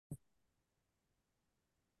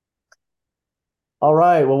All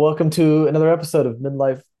right. Well, welcome to another episode of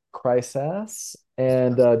Midlife Crisis,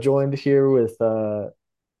 and joined here with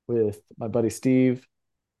my buddy Steve.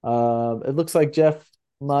 It looks like Jeff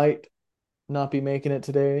might not be making it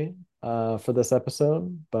today for this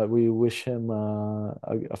episode, but we wish him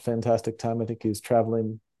a fantastic time. I think he's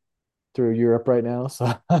traveling through Europe right now,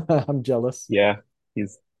 so I'm jealous. Yeah,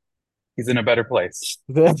 he's he's in a better place,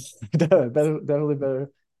 Definitely better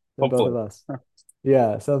than both of hopefully. us.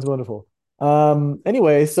 Yeah, sounds wonderful.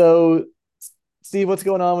 Anyway, so Steve, what's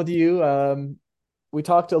going on with you? We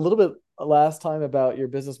talked a little bit last time about your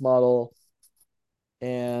business model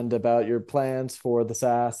and about your plans for the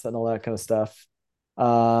SaaS and all that kind of stuff.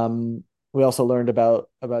 We also learned about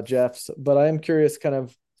Jeff's, but I am curious, kind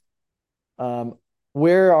of, um,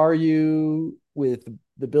 where are you with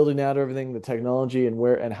the building out of everything, the technology, and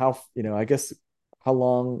where and how, I guess, how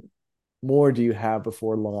long more do you have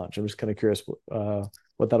before launch? I'm just kind of curious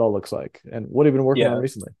what that all looks like and what have you been working on Yeah,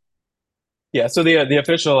 recently? yeah. So the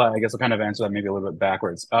official, I guess I'll kind of answer that maybe a little bit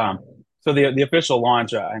backwards. So the official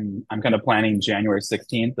launch, I'm kind of planning January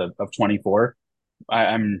 16th of 24.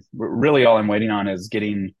 I'm really all I'm waiting on is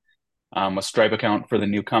getting a Stripe account for the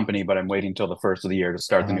new company, but I'm waiting till the first of the year to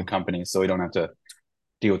start the new Uh, company, so we don't have to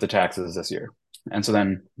deal with the taxes this year. And so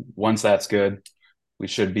then once that's good, we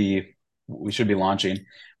should be we should be launching.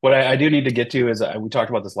 What I do need to get to is we talked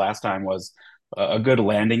about this last time was a good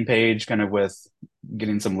landing page, kind of with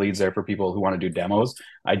getting some leads there for people who want to do demos.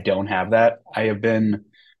 I don't have that. I have been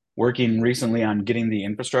working recently on getting the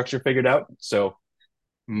infrastructure figured out. So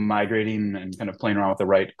migrating and kind of playing around with the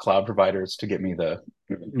right cloud providers to get me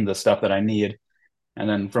the stuff that I need. And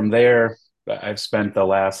then from there, I've spent the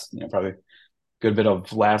last, probably good bit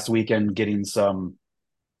of last weekend getting some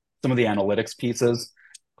of the analytics pieces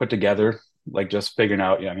put together, like just figuring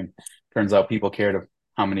out, I mean, turns out people cared of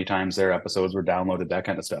how many times their episodes were downloaded, that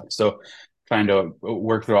kind of stuff. So trying to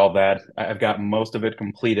work through all that. I've got most of it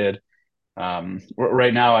completed.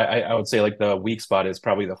 Right now, I would say like the weak spot is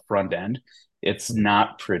probably the front end. It's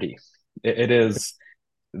not pretty. It is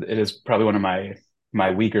probably one of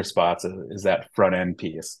my weaker spots is that front end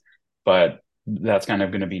piece, but that's kind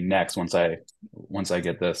of going to be next once I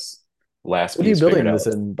get this last what are you piece figured building this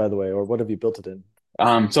out. in, by the way, or what have you built it in?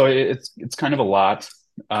 So it's kind of a lot.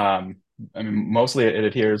 I mean, mostly it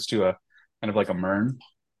adheres to a kind of like a MERN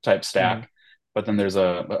type Mhm. stack, but then there's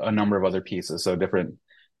a number of other pieces. So different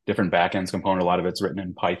backends component. A lot of it's written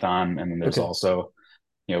in Python, and then there's Okay. also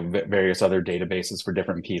various other databases for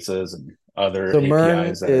different pieces and other So Mern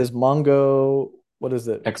APIs that are is Mongo. What is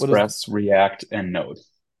it? What is Express, React, and Node.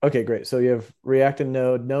 Okay, great. So you have React and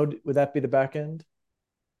Node. Node, would that be the back end?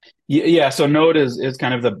 Yeah, so Node is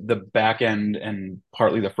kind of the back end and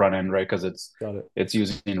partly the front end, right? Because Got it. it's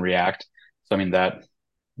using React. So I mean that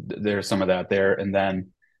there's some of that there, and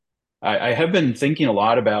then I have been thinking a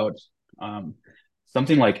lot about um,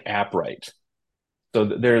 something like AppWrite. So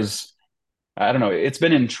there's I don't know, it's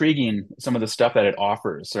been intriguing some of the stuff that it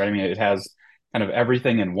offers. Right? I mean, it has kind of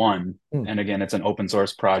everything in one, Hmm. and again, it's an open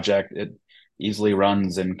source project. It easily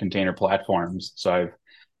runs in container platforms. So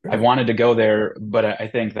I've Great. wanted to go there, but I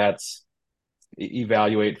think that's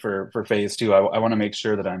evaluate for phase two. I want to make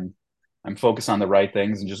sure that I'm focused on the right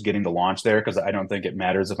things and just getting the launch there because I don't think it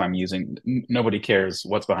matters if I'm using. Nobody cares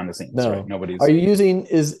what's behind the scenes, right? No. Are Nobody's. you using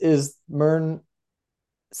is Mern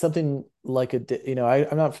something like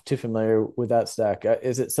I'm not too familiar with that stack.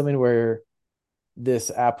 Is it something where this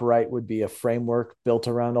app right would be a framework built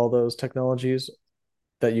around all those technologies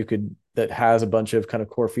that has a bunch of kind of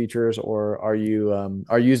core features, or are you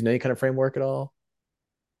using any kind of framework at all?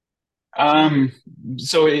 Um,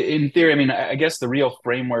 so in theory, I mean, I guess the real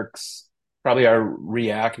frameworks probably are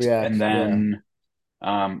React, and React, yeah. then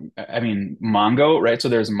I mean Mongo, right? So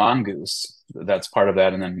there's Mongoose that's part of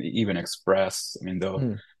that, and then even Express. I mean,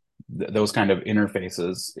 Hmm. those kind of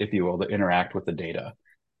interfaces, if you will, that interact with the data.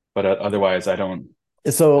 But otherwise, So I don't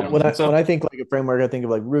when I think when so. I think like a framework, I think of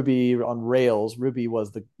like Ruby on Rails. Ruby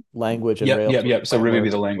was the language and Yep, Rails yep, was the yep. So Ruby would be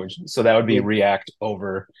framework. the language. So that would be With React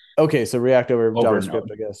over Okay, so React over over JavaScript,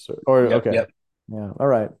 Node. I guess. Or Yep, okay. yep. Yeah. All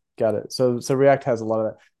right. Got it. So React has a lot of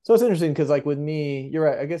that. So it's interesting because like with me, you're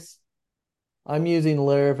right. I guess I'm using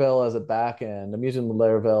Laravel as a back end. I'm using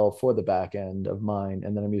Laravel for the back end of mine,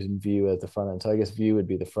 and then I'm using Vue as the front end. So I guess Vue would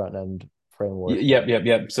be the front end framework Yep, then. yep,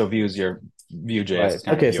 yep. So Vue.js Right. is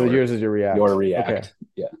kind of Okay, so yours is your your React. Okay. React.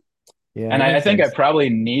 Yeah. Yeah, And that I makes think I sense. probably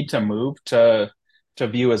need to move to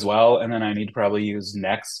Vue as well, and then I need to probably use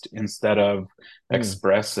Next instead of Hmm.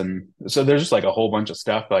 Express. And so there's just like a whole bunch of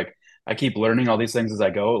stuff. Like I keep learning all these things as I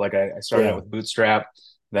go. Like I started out Yeah. with Bootstrap,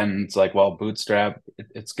 then it's like, well, Bootstrap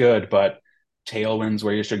it's good, but Tailwind's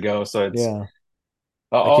where you should go. So Yeah.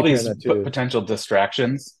 I all keep hearing these that too. potential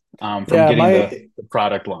distractions from Yeah, getting my the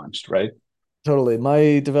product launched, right? totally.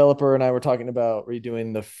 My developer and I were talking about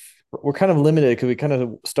redoing we're kind of limited because we kind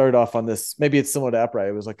of started off on this. Maybe it's similar to Upright.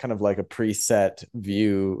 It was like kind of like a preset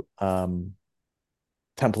view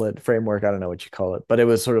template framework. I don't know what you call it, but it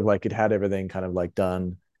was sort of like it had everything kind of like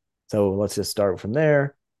done. So let's just start from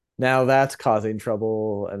there. Now that's causing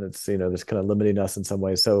trouble and it's, just kind of limiting us in some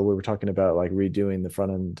ways. So we were talking about like redoing the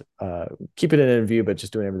front end, keep it in view, but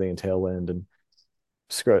just doing everything in Tailwind and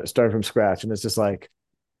starting from scratch. And it's just like,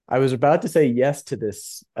 I was about to say yes to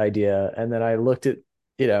this idea. And then I looked at,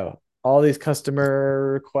 all these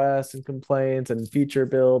customer requests and complaints and feature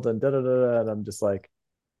builds and da da da. Da, and I'm just like,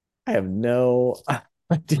 I have no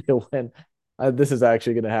idea when this is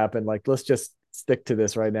actually going to happen. Like, let's just stick to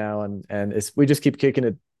this right now, and we just keep kicking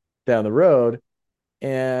it down the road.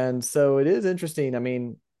 And so it is interesting. I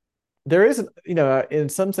mean, there isn't, in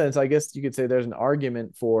some sense, I guess you could say there's an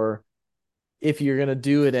argument for if you're going to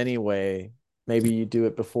do it anyway, maybe you do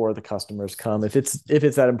it before the customers come if it's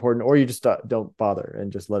that important, or you just don't bother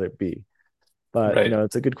and just let it be. But Right.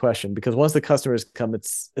 it's a good question because once the customers come,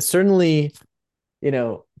 it's certainly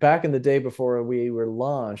back in the day before we were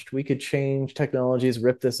launched, we could change technologies,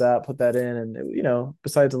 rip this out, put that in, and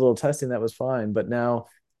besides a little testing, that was fine. But now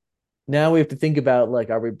we have to think about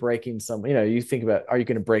like, are we breaking some? You think about, are you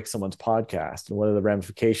going to break someone's podcast, and what are the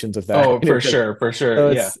ramifications of that? Oh, for sure.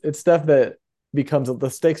 So Yeah. it's stuff that becomes the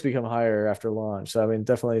stakes become higher after launch. So I mean,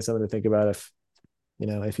 definitely something to think about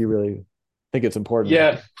if you really think it's important.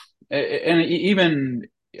 Yeah. And even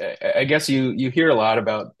I guess you hear a lot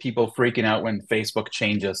about people freaking out when Facebook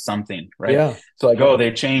changes something, right? Yeah, So like, yeah, oh,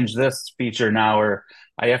 they changed this feature now, or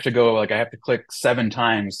I have to go like I have to click 7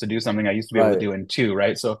 times to do something I used to be able to right, do in two,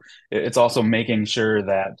 right? So it's also making sure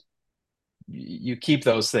that you keep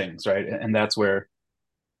those things, right? And that's where,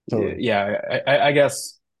 totally. yeah, I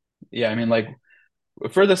guess, yeah, I mean, like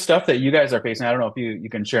for the stuff that you guys are facing, I don't know if you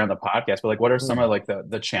can share on the podcast, but like, what are some Hmm. of like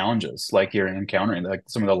the challenges like you're encountering, like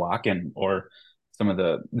some of the lock-in or some of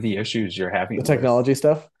the issues you're The having with? technology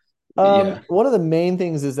stuff. Yeah. One of the main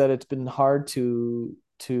things is that it's been hard to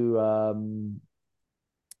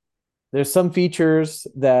there's some features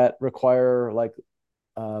that require like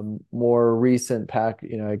more recent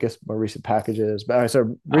I guess more recent packages, but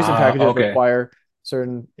sorry, recent Ah, packages okay. require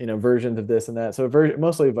certain, versions of this and that. So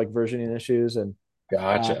mostly like versioning issues, and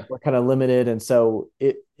Gotcha. we're kind of limited. And so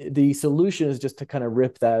the solution is just to kind of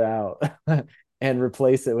rip that out and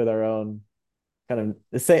replace it with our own kind of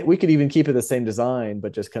the same. We could even keep it the same design,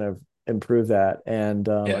 but just kind of improve that. And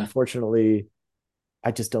Yeah. unfortunately,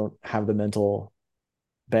 I just don't have the mental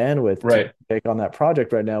bandwidth to Right. take on that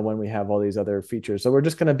project right now when we have all these other features. So we're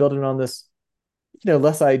just going to build it on this,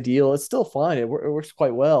 less ideal. It's still fine. It works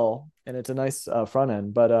quite well, and it's a nice front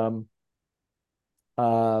end. But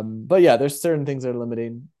yeah, there's certain things that are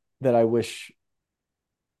limiting that I wish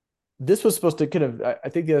this was supposed to kind of. I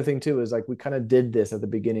think the other thing too is like we kind of did this at the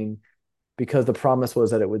beginning because the promise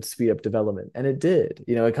was that it would speed up development, and it did.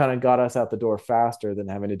 It kind of got us out the door faster than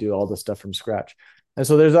having to do all this stuff from scratch. And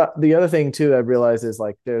so the other thing too I realized is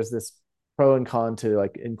like there's this pro and con to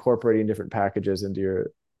like incorporating different packages into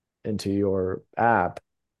your app.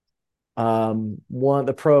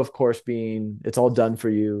 The pro of course being it's all done for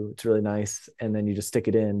you, it's really nice, and then you just stick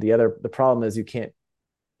it in. The problem is you can't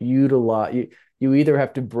utilize you either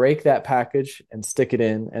have to break that package and stick it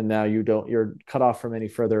in, and now you're cut off from any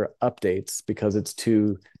further updates because it's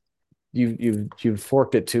too you've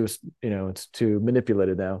forked it too, it's too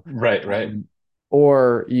manipulated now. Right. Right.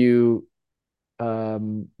 Or you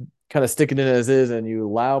kind of stick it in as is and you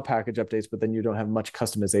allow package updates, but then you don't have much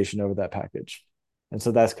customization over that package. And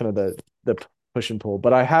so that's kind of the push and pull.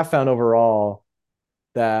 But I have found overall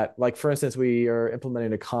that, like for instance, we are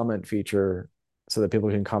implementing a comment feature so that people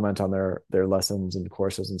can comment on their lessons and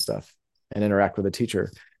courses and stuff and interact with the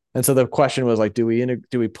teacher. And so the question was like, do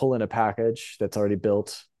we pull in a package that's already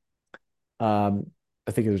built? I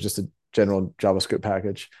think it was just a general JavaScript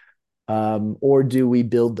package, or do we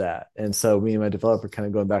build that? And so me and my developer kind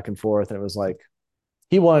of going back and forth, and it was like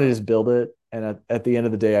he wanted to just build it. And at the end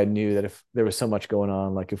of the day, I knew that if there was so much going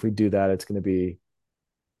on, like if we do that, it's going to be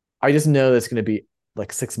I just know that's going to be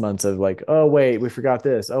like 6 months of like, oh wait, we forgot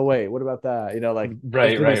this. Oh wait, what about that? Like there's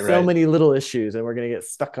Right. going to be Right. so Right. many little issues, and we're going to get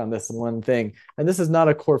stuck on this one thing. And this is not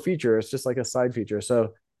a core feature; it's just like a side feature.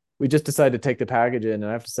 So we just decided to take the package in, and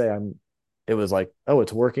I have to say, It was like, oh,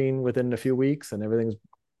 it's working within a few weeks, and everything's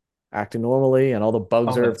acting normally, and all the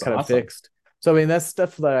bugs Oh, are that's kind of awesome. fixed. So I mean, that's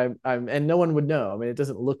stuff that and no one would know. I mean, it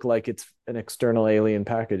doesn't look like it's an external alien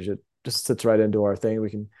package. It just sits right into our thing.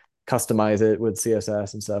 We can customize it with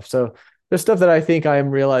CSS and stuff. So there's stuff that I think I'm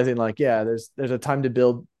realizing like, yeah, there's a time to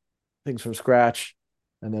build things from scratch,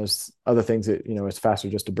 and there's other things that it's faster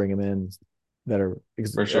just to bring them in that are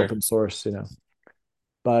for sure. open source.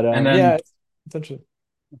 But And yeah, then it's interesting.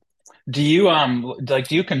 do you like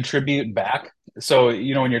do you contribute back? So,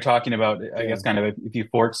 when you're talking about, I Yeah, guess kind of if you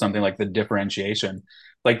fork something like the differentiation,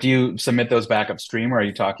 like do you submit those back upstream, or are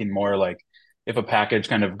you talking more like if a package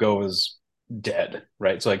kind of goes dead,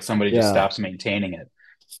 right? So like somebody just yeah. stops maintaining it,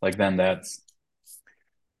 like then that's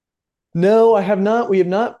No, I have not. We have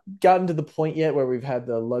not gotten to the point yet where we've had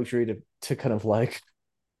the luxury to kind of like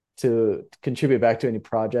to contribute back to any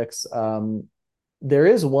projects. There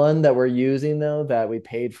is one that we're using though that we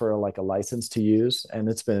paid for like a license to use, and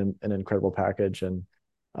it's been an incredible package. And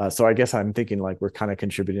so I guess I'm thinking like we're kind of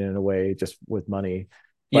contributing in a way just with money.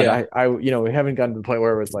 But yeah, we haven't gotten to the point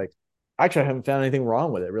where it was like, actually, I haven't found anything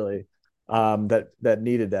wrong with it really. That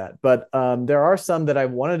needed that. But there are some that I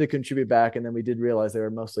wanted to contribute back, and then we did realize they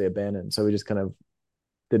were mostly abandoned, so we just kind of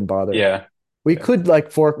didn't bother. yeah, We could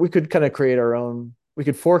like fork. We could kind of create our own. We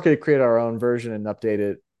could fork it, create our own version, and update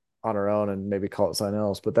it on our own, and maybe call it something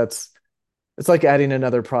else. But it's like adding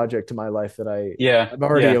another project to my life that yeah, I'm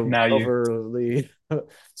already yeah. Now overly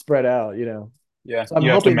spread out. yeah, So I'm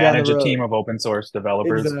you have to hoping down the manage a road. team of open source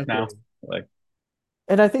developers now. Exactly. Like,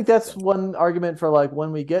 And I think that's one argument for like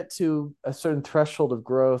when we get to a certain threshold of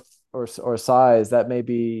growth or size, that may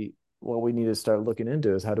be what we need to start looking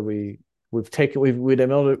into is how do we've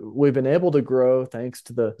been able to grow thanks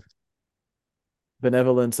to the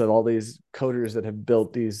benevolence of all these coders that have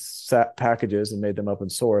built these packages and made them open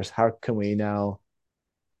source. How can we now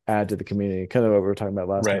add to the community? Kind of what we were talking about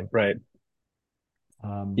last right, time. right.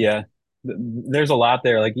 Um, Yeah. There's a lot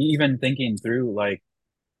there. Like even thinking through like,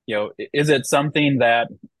 is it something that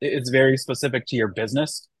it's very specific to your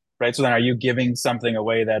business, right? So then are you giving something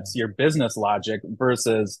away that's your business logic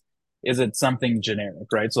versus is it something generic,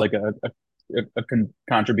 right? So like a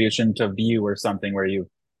contribution to Vue or something where you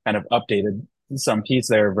kind of updated some piece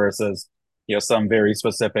there versus, some very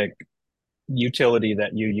specific utility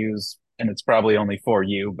that you use and it's probably only for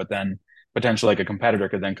you, but then potentially like a competitor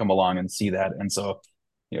could then come along and see that. And so,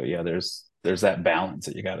 yeah, there's that balance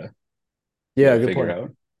that you yeah, gotta good figure point.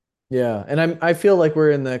 out. Yeah, and I feel like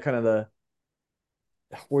we're in the kind of the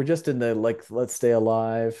we're just in the like let's stay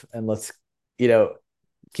alive and let's you know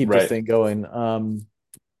keep this Right. thing going. I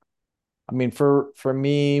mean, for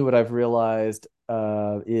me, what I've realized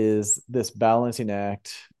is this balancing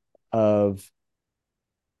act of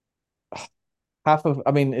half of,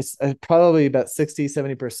 I mean, it's probably about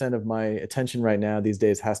 60-70% of my attention right now these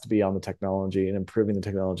days has to be on the technology and improving the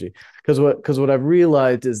technology. Because what I've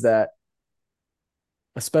realized is that,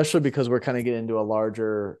 especially because we're kind of getting into a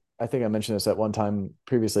larger, I think I mentioned this at one time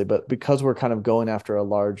previously, but because we're kind of going after a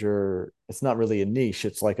larger, it's not really a niche.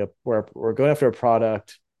 It's like we're going after a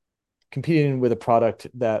product, competing with a product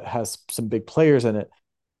that has some big players in it.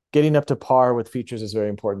 Getting up to par with features is very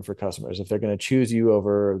important for customers. If they're going to choose you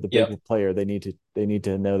over the big Yep. player, they need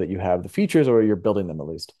to know that you have the features or you're building them at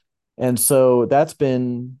least. And so that's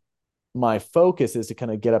been my focus, is to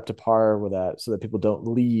kind of get up to par with that so that people don't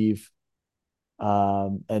leave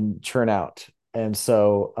and churn out. And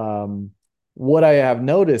so what I have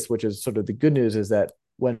noticed, which is sort of the good news, is that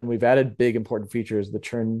when we've added big important features, the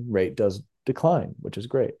churn rate does decline, which is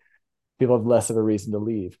great. People have less of a reason to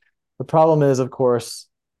leave. The problem is, of course,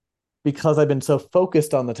 because I've been so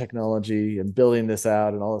focused on the technology and building this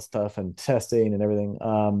out and all this stuff and testing and everything,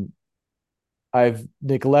 I've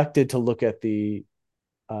neglected to look at the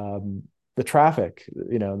traffic,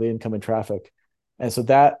 the incoming traffic, and so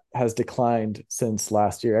that has declined since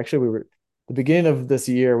last year. Actually, we were the beginning of this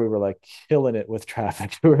year, we were like killing it with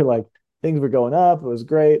traffic. We were like things were going up, it was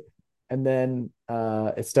great, and then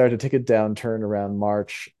it started to take a downturn around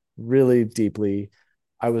March, really deeply.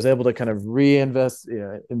 I was able to kind of reinvest,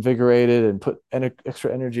 invigorate it and put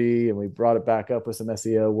extra energy, and we brought it back up with some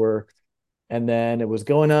SEO work. And then it was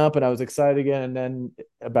going up, and I was excited again. And then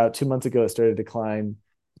about 2 months ago, it started to decline.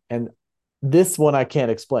 And this one I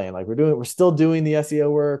can't explain. Like we're still doing the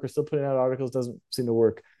SEO work, we're still putting out articles, doesn't seem to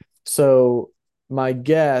work. So my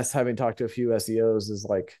guess, having talked to a few SEOs, is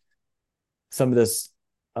like some of this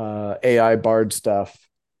AI Bard stuff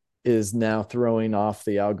is now throwing off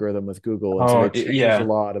the algorithm with Google, and so Oh, they changed a yeah.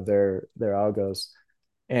 lot of their algos,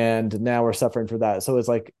 and now we're suffering for that. So it's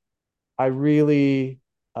like I really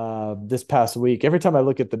this past week, every time I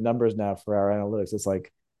look at the numbers now for our analytics, it's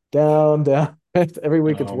like down, down. Every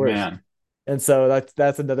week it's Oh worse. man. And so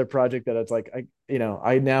that's another project that it's like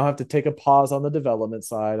I now have to take a pause on the development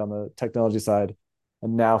side, on the technology side,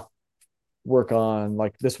 and now work on,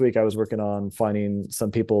 like this week I was working on finding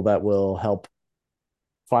some people that will help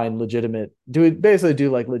find legitimate, basically do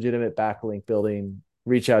like legitimate backlink building,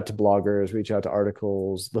 reach out to bloggers, reach out to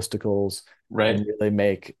articles, listicles, Right. and really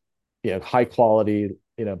make, high quality,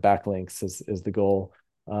 backlinks is the goal.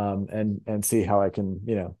 And see how I can,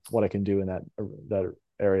 what I can do in that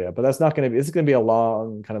area. But that's not going to be, it's going to be a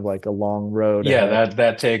long, kind of like a long road Yeah, ahead.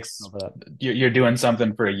 that takes you're doing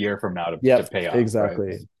something for a year from now to Yep, pay off, right?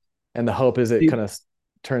 exactly. And the hope is it kind of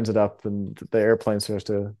turns it up and the airplane starts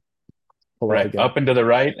to pull up Right. again. Up and to the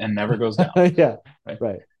right and never goes down. Yeah, Right.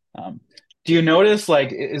 right. Um, do you notice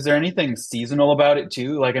like is there anything seasonal about it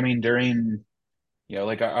too? Like I mean during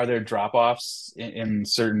like are there drop-offs in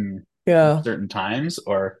Yeah, certain times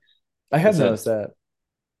or I have is it noticed that.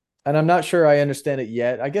 And I'm not sure I understand it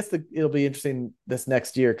yet. I guess it'll be interesting this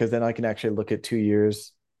next year because then I can actually look at 2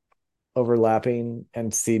 years overlapping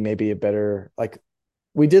and see maybe a better, like,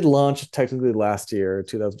 we did launch technically last year,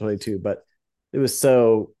 2022, but it was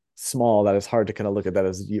so small that it's hard to kind of look at that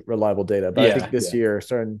as reliable data. But I think yeah, this year,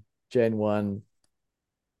 starting Jan 1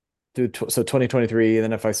 through so 2023, and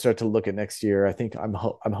then if I start to look at next year, I think I'm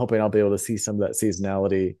hoping I'll be able to see some of that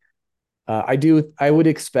seasonality. I would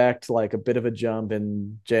expect like a bit of a jump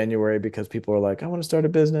in January because people are like, I want to start a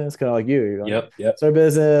business, kind of like you want to yep. start a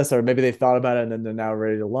business, or maybe they've thought about it and then they're now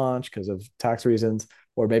ready to launch because of tax reasons,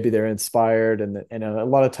 or maybe they're inspired and a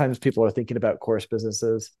lot of times people are thinking about course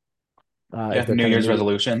businesses if Yeah, they're New kind of Year's new.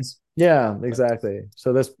 resolutions. Yeah, exactly.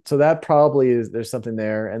 So that probably is, there's something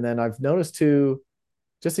there. And then I've noticed too,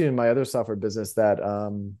 just even my other software business, that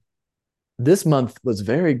this month was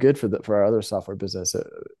very good for our other software business,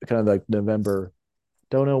 kind of like November.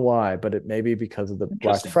 Don't know why, but it may be because of the Black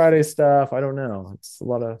Interesting. Friday stuff. I don't know. It's a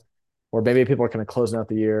lot of, or maybe people are kind of closing out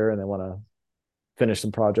the year and they want to finish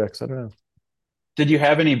some projects. I don't know. Did you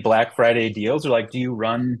have any Black Friday deals or like do you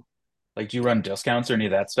run discounts or any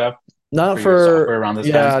of that stuff Not for your for, software around this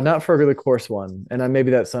time? yeah, not for the course one. And maybe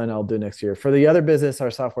that's something I'll do next year. For the other business, our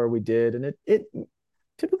software we did, and it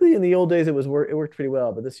typically in the old days it worked pretty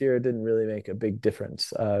well, but this year it didn't really make a big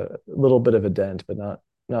difference. A little bit of a dent, but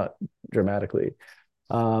not dramatically.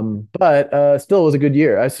 But still, it was a good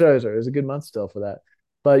year. Sorry, it was a good month still for that.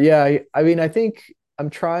 But yeah, I mean, I think I'm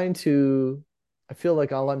trying to. I feel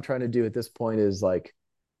like all I'm trying to do at this point is like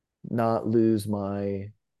not lose my.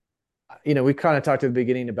 We kind of talked at the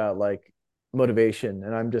beginning about like motivation,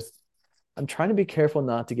 and I'm trying to be careful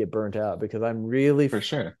not to get burnt out because I'm really For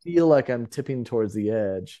sure. feel like I'm tipping towards the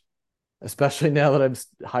edge, especially now that I'm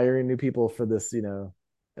hiring new people for this, SEO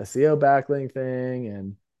backlink thing.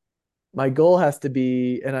 And my goal has to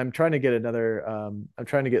be, and I'm trying to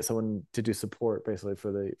get someone to do support basically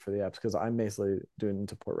for the apps because I'm basically doing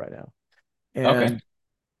support right now. Okay. And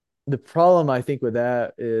the problem I think with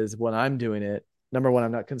that is when I'm doing it, number one,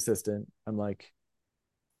 I'm not consistent. I'm like,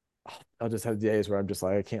 I'll just have days where I'm just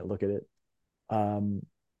like, I can't look at it. Um,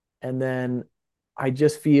 and then I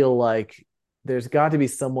just feel like there's got to be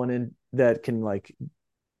someone in that can like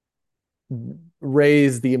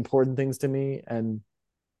raise the important things to me and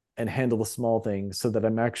handle the small things so that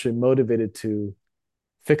I'm actually motivated to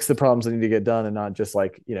fix the problems that need to get done and not just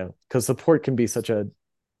like, because support can be such a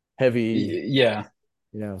heavy, Yeah.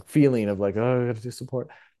 feeling of like, oh, I got to do support.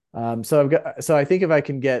 So I think if I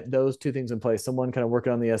can get those two things in place, someone kind of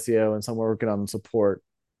working on the SEO and someone working on support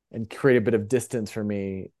and create a bit of distance for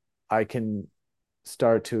me, I can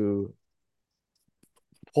start to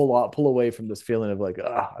pull away from this feeling of like,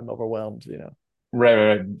 I'm overwhelmed.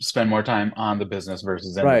 Right. Spend more time on the business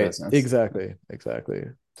versus in the Right. business. Exactly.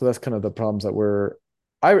 So that's kind of the problems that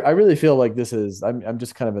I really feel like this is, I'm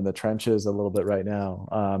just kind of in the trenches a little bit right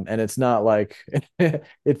now. And it's not like,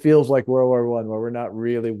 it feels like World War One where we're not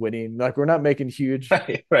really winning. Like we're not making huge,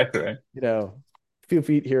 Right. few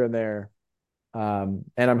feet here and there. And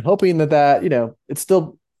I'm hoping it's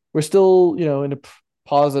still, we're still, in a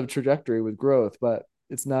positive trajectory with growth, but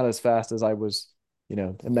it's not as fast as I was,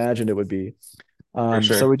 imagined it would be. For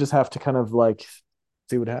So sure. we just have to kind of like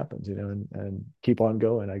see what happens, and keep on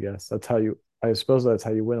going. I guess I suppose that's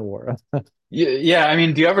how you win a war. Yeah, I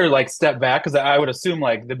mean, do you ever like step back? Because I would assume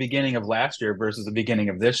like the beginning of last year versus the beginning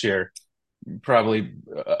of this year, probably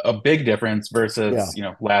a big difference Yeah, versus,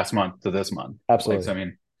 last month to this month. Like, so absolutely. I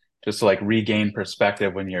mean, just to like regain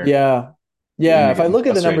perspective Yeah. when Yeah. you're If I getting look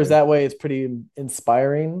at the numbers frustrated. that way, it's pretty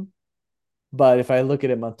inspiring. But if I look at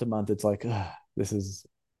it month to month, it's like, this is,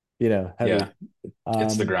 Yeah, heavy.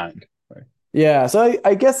 it's the Um, grind. Right. yeah. So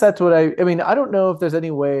I guess that's what I mean, I don't know if there's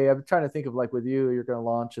any way. I'm trying to think of like with you're going to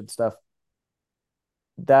launch and stuff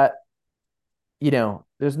that,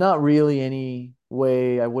 there's not really any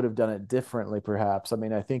way I would have done it differently, perhaps. I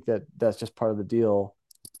mean, I think that that's just part of the deal.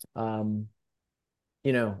 Um,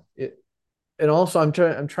 you know, it, and also I'm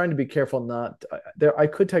trying to be careful not there. I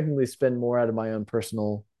could technically spend more out of my own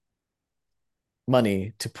personal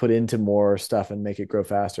money to put into more stuff and make it grow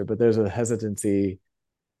faster, but there's a hesitancy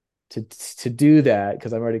to do that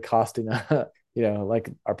because I'm already costing like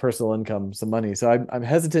our personal income some money. So I'm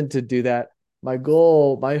hesitant to do that. My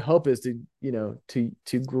goal, my hope is to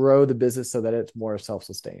to grow the business so that it's more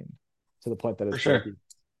self-sustained to the point that For it's sure. breaking.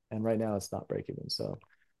 And right now it's not break even. So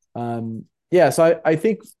yeah, so I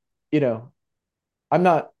think you know I'm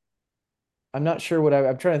not I'm not sure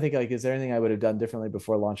I'm trying to think, like, is there anything I would have done differently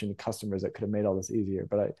before launching to customers that could have made all this easier?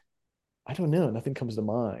 But I don't know. Nothing comes to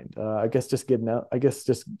mind. I guess just getting out. I guess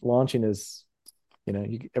just launching is,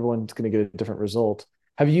 everyone's going to get a different result.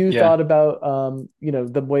 Have you Yeah. thought about,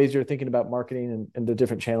 the ways you're thinking about marketing and the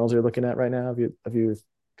different channels you're looking at right now? Have you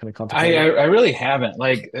kind of I contemplated? I, I really haven't.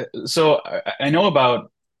 So I know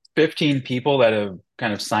about 15 people that have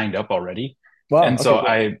kind of signed up already. Wow. And Okay. so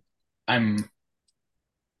Good. I'm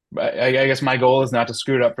I guess my goal is not to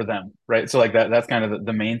screw it up for them, right? So like that's kind of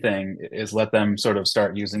the main thing is let them sort of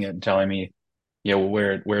start using it and telling me,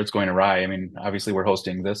 where it's going awry. I mean, obviously we're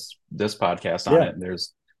hosting this podcast on Yeah. it, and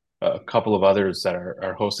there's a couple of others that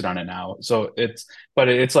are hosted on it now. So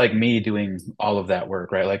it's like me doing all of that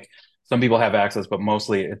work, right? Like some people have access, but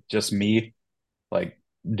mostly it's just me like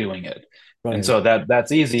doing it. And Right. so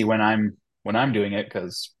that's easy when I'm doing it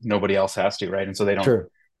because nobody else has to, right? And so Sure.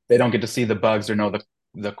 they don't get to see the bugs or know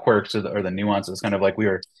the quirks or the nuances, kind of like we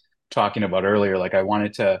were talking about earlier. Like I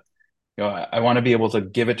wanted to, I want to be able to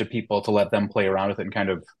give it to people to let them play around with it and kind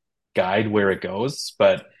of guide where it goes.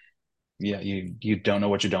 But yeah, you don't know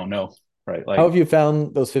what you don't know, right? How Like have you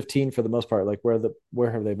found those 15 for the most part? Like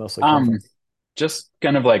where have they mostly come um from? just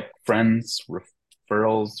kind of like friends,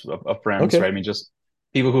 referrals of friends, Okay. right? I mean, just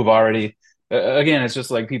people who've already, again, it's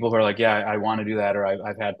just like people who are like, yeah, I want to do that, or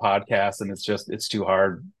I've had podcasts, and it's too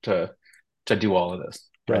hard to do all of this,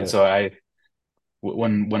 Got right? it. So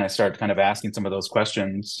when I start kind of asking some of those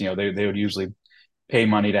questions, they would usually pay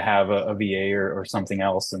money to have a VA or something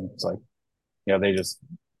else, and it's like,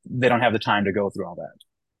 they don't have the time to go through all that.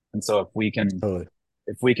 And so Totally.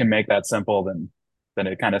 if we can make that simple, then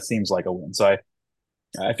it kind of seems like a win. So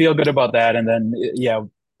I feel good about that. And then yeah,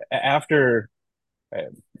 after,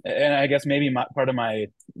 and I guess maybe part of my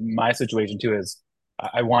situation too is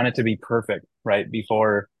I want it to be perfect, right?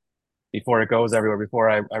 Before it goes everywhere, before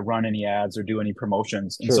I run any ads or do any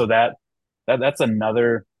promotions. And so Sure. that's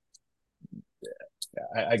another,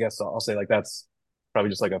 I guess I'll say, like, that's probably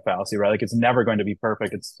just like a fallacy, right? Like it's never going to be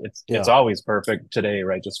perfect. It's Yeah. always perfect today,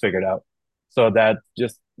 right? Just figured out. So that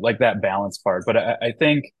just like that balance part. But I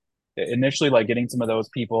think initially like getting some of those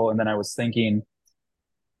people, and then I was thinking,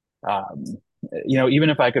 um, even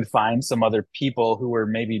if I could find some other people who were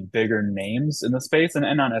maybe bigger names in the space, and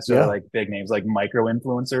not necessarily Yeah. like big names, like micro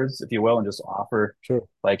influencers, if you will, and just offer Sure.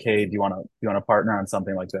 like, hey, do you want to partner on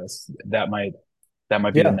something like this? That might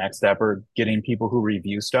be the Yeah. next step, or getting people who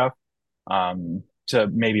review stuff to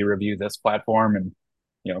maybe review this platform and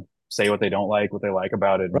say what they don't like, what they like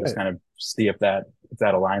about it, and just Right. kind of see if that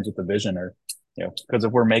aligns with the vision, or because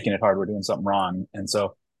if we're making it hard, we're doing something wrong. And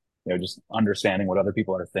so just understanding what other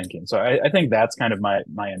people are thinking. So I think that's kind of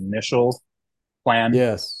my initial plan,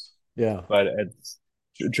 Yes. Yeah. but it's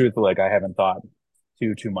truthfully, like I haven't thought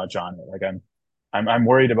too much on it. Like I'm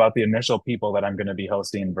worried about the initial people that I'm going to be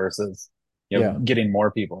hosting versus Yeah. getting more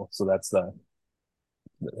people. So that's I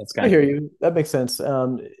kind hear of you. That makes sense.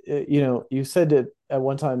 You said that at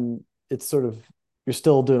one time it's sort of you're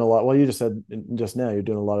still doing a lot. Well, you just said just now you're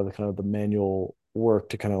doing a lot of the kind of the manual work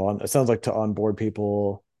to kind of it sounds like to onboard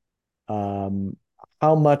people. Um,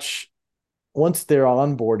 how much once they're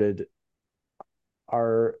onboarded,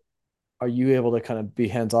 are are you able to kind of be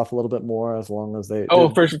hands off a little bit more as long as they Oh,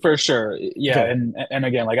 do? for sure. Yeah, Okay. and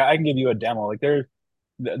again, like I can give you a demo. Like there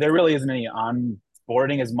really isn't any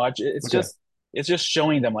onboarding as much. Okay. It's just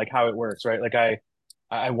showing them like how it works, right? Like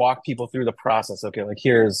I walk people through the process. Okay, like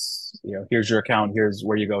here's your account, here's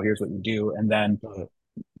where you go, here's what you do, and then Got it.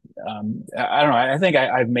 I don't know. I think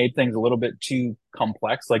I've made things a little bit too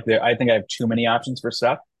complex. Like I think I have too many options for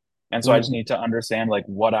stuff, and so I just Mm, need to understand like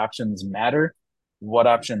what options matter, what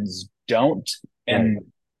options don't, right. and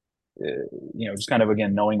just kind of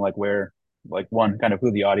again knowing like where, like one, kind of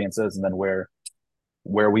who the audience is, and then where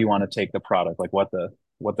we want to take the product, like what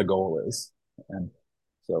the goal is. And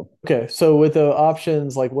so Okay. So with the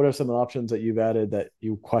options, like what are some of the options that you've added that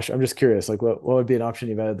you question? I'm just curious, like what would be an option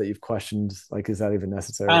you've added that you've questioned? Like, is that even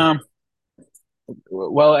necessary? um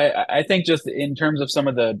well, I think just in terms of some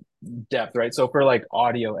of the depth, right? So for like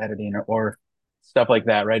audio editing or stuff like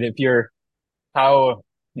that, right? If you're how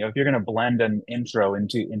if you're going to blend an intro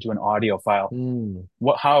into an audio file, Mm,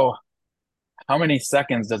 what how how many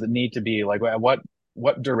seconds does it need to be? Like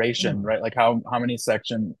what duration, Hmm. right? Like how many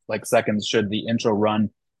seconds should the intro run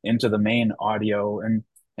into the main audio, and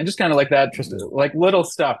just kind of like that, Interesting. like little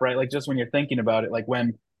stuff, right? Like just when you're thinking about it, like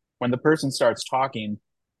when the person starts talking,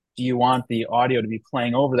 do you want the audio to be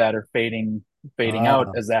playing over that or fading out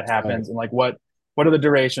Ah, as that right, happens? And like what are the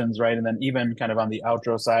durations, right? And then even kind of on the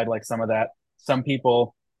outro side, like some of that, some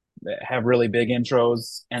people have really big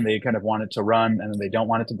intros and they kind of want it to run and then they don't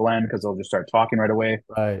want it to blend because they'll just start talking right away.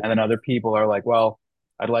 right. And then other people are like, well,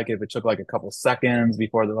 I'd like it if it took like a couple seconds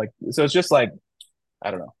before they're like, so it's just like,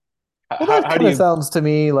 I don't know. Well, How, that how do kind of you, sounds to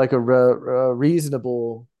me like a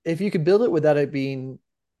reasonable. If you could build it without it being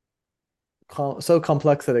so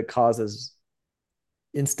complex that it causes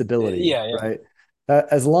instability, yeah, yeah. right?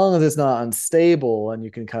 As long as it's not unstable and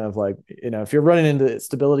you can kind of like, if you're running into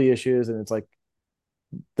stability issues and it's like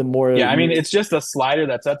the more Yeah, I mean, you, it's just a slider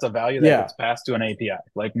that sets a value that yeah, gets passed to an API,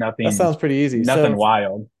 like that nothing, sounds pretty easy. nothing So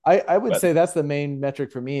wild. I would But say that's the main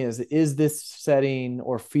metric for me is this setting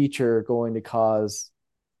or feature going to cause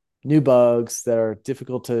new bugs that are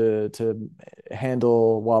difficult to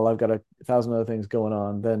handle while I've got a thousand other things going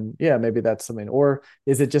on, then yeah, maybe that's something. Or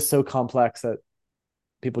is it just so complex that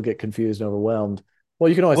people get confused and overwhelmed? Well,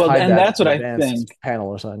 you can always well, hide and that that's in what an I think. advanced panel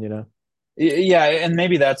or something. Yeah, and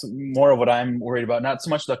maybe that's more of what I'm worried about. Not so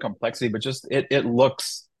much the complexity, but just it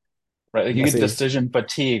looks right. Like you get Messy. decision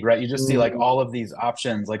fatigue, right? You just see like Mm, all of these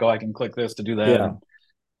options, like oh, I can click this to do that, yeah, and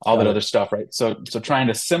all that got other it. stuff, right? So trying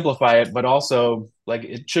to simplify it, but also like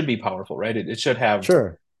it should be powerful, right? It should have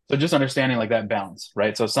Sure. so just understanding like that balance,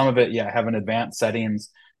 right? So some of it, yeah, have an advanced settings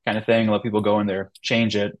kind of thing, let people go in there,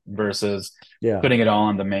 change it versus Yeah. putting it all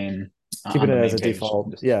Keeping on it the as main a page.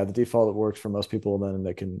 default. Just Yeah, the default that works for most people, then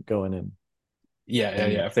they can go in and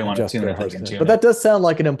yeah. If they want to adjust tune their it, they heart's can content. tune But it. that does sound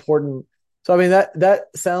like an important. So I mean that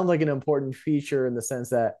sounds like an important feature in the sense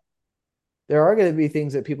that there are going to be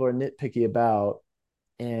things that people are nitpicky about,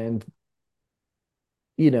 and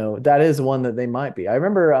that is one that they might be. I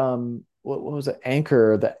remember what was it,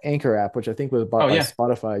 Anchor, the Anchor app, which I think was bought Oh by yeah,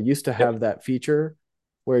 Spotify, used to yep. have that feature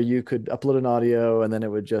where you could upload an audio and then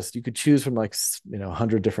it would just you could choose from like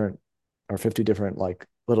 100 different or 50 different like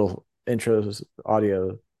little intros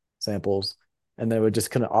audio samples, and then it would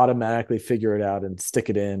just kind of automatically figure it out and stick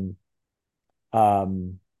it in.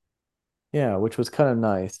 um yeah, which was kind of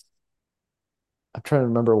nice. I'm trying to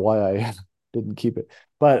remember why I didn't keep it.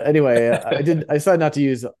 But anyway, I decided not to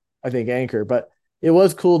use, I think, Anchor, but it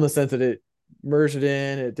was cool in the sense that it merged it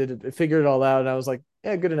in, it figured it all out. And I was like,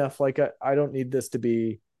 yeah, good enough. Like, I don't need this to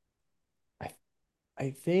be, I,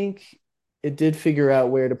 I think it did figure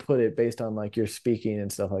out where to put it based on like your speaking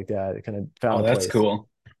and stuff like that. It kind of found Oh, a that's place. cool.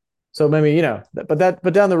 So maybe,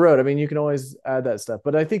 but down the road, I mean, you can always add that stuff.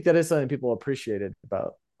 But I think that is something people appreciated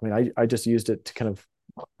about. I mean, I just used it to kind of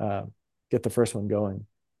uh, get the first one going.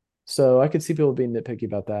 So I could see people being nitpicky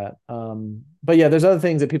about that. But yeah, there's other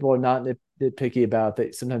things that people are not nitpicky about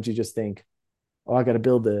that sometimes you just think, oh, I got to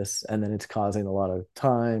build this. And then it's causing a lot of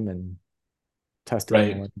time and testing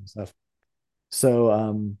and all Right. that kind of stuff.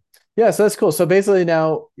 So, yeah, so that's cool. So basically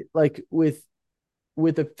now, like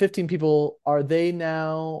with the 15 people, are they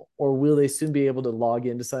now, or will they soon be able to log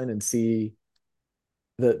into sign and see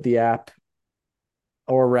the app,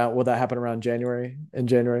 or around, will that happen around January?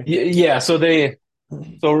 Yeah. So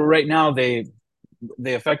right now they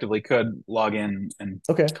effectively could log in and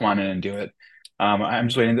Okay, come on in and do it. I'm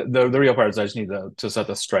just waiting. The real part is I just need to set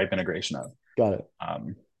the Stripe integration up. got it.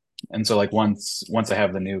 Um, and so like once I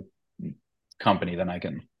have the new company, then I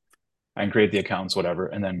can create the accounts, whatever,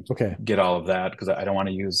 and then Okay, get all of that because I don't want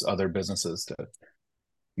to use other businesses to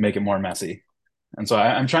make it more messy. And so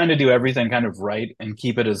I'm trying to do everything kind of right and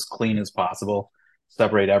keep it as clean as possible.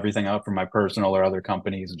 Separate everything out from my personal or other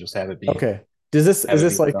companies and just okay. Does this have is it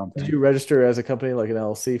be this its like, own did thing. you register as a company like an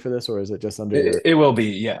LLC for this, or is it just under your? It will be,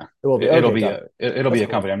 yeah. It will be. It'll Okay, be got a it. it'll That's be a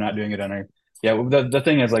cool. company. I'm not doing it under. Yeah, well, the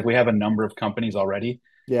thing is like we have a number of companies already,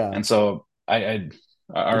 Yeah, and so I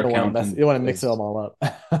you our don't want to mess. You accountant don't want to mix them is all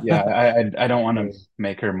yeah. up. I don't want to Right.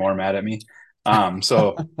 make her more mad at me.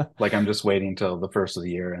 So like I'm just waiting till the first of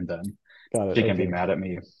the year, and then Got it. she can be Okay. mad at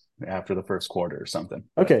me after the first quarter or something.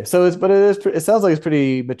 But Okay. So but it is. It sounds like it's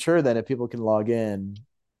pretty mature then. If people can log in,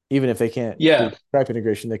 even if they can't do yeah, Stripe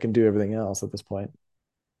integration, they can do everything else at this point.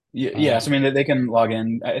 yeah. Um, So I mean, they can log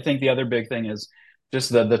in. I think the other big thing is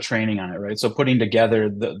just the training on it, right? So putting together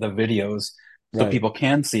the videos so right. people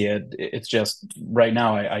can see it. It's just right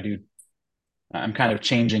now I do. I'm kind of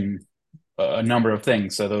changing a number of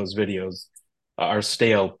things, so those videos are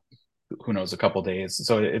stale. Who knows, a couple days.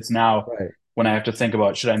 So it's now Right. when I have to think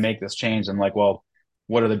about should I make this change? I'm like, well,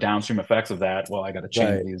 what are the downstream effects of that? Well, I got to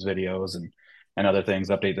change Right. these videos, and and other things,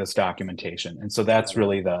 update this documentation. And so that's Got it.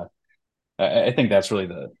 really I think that's really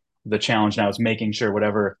the challenge now is making sure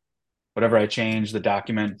whatever I change, the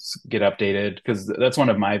documents get updated because that's one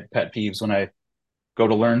of my pet peeves when I go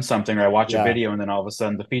to learn something or I watch a Yeah. video and then all of a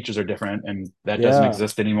sudden the features are different and that doesn't Yeah.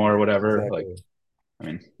 exist anymore or whatever. Like, Exactly. I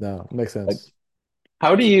mean, No, makes like sense.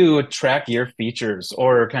 how do you track your features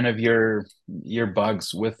or kind of your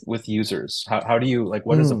bugs with users? How do you like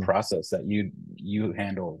what is the Hmm. process that you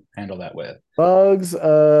handle that with? Bugs,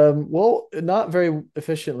 well, not very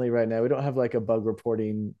efficiently right now. We don't have like a bug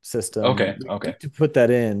reporting system. Okay, We okay. need to put that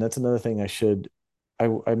in. That's another thing I should.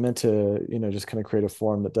 I meant to, just kind of create a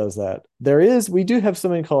form that does that. We do have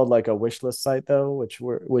something called like a wish list site though,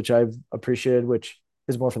 which I've appreciated, which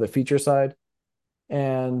is more for the feature side.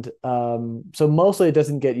 And so mostly it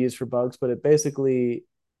doesn't get used for bugs, but it basically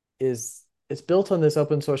is it's built on this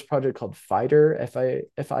open source project called Fider,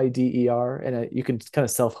 Fider, and you can kind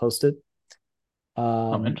of self-host it, Oh,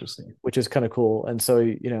 um, interesting. which is kind of cool. And so,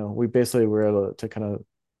 we basically were able to kind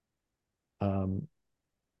of um,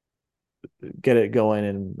 get it going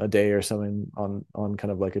in a day or something on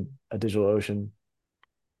kind of like a digital ocean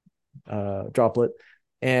droplet.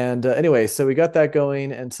 And anyway, so we got that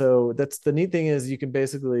going, and so that's the neat thing is you can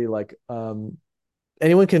basically like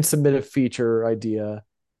anyone can submit a feature idea,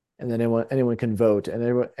 and then anyone can vote,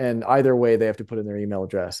 and either way they have to put in their email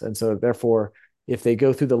address. And so therefore, if they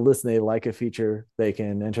go through the list and they like a feature, they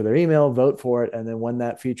can enter their email, vote for it, and then when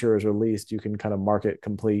that feature is released, you can kind of mark it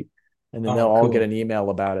complete, and then they'll Oh, all get cool. an email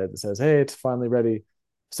about it that says, "Hey, it's finally ready."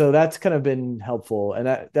 So that's kind of been helpful, and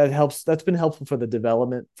that helps. That's been helpful for the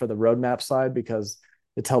development for the roadmap side because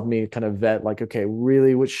it's helped me kind of vet like, okay,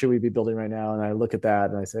 really, what should we be building right now? And I look at that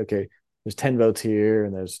and I say, okay, there's 10 votes here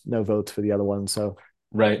and there's no votes for the other one. So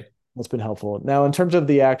Right. that's been helpful. Now, in terms of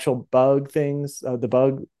the actual bug things, the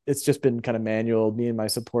bug, it's just been kind of manual. Me and my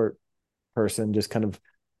support person just kind of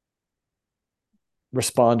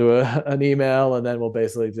respond to an email, and then we'll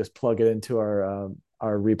basically just plug it into our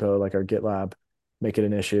repo, like our GitLab, make it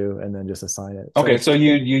an issue, and then just assign it. So Okay, it's so just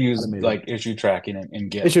been you use automated. like issue tracking in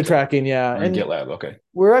Git Issue to tracking, yeah, or in and GitLab. Okay.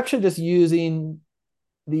 we're actually just using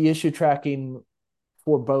the issue tracking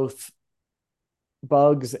for both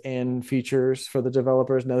bugs and features for the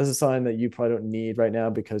developers. Now, this is something that you probably don't need right now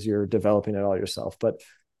because you're developing it all yourself. But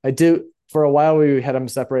I do, for a while, we had them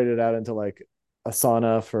separated out into like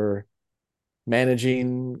Asana for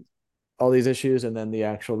managing all these issues. And then the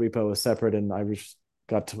actual repo was separate. And I just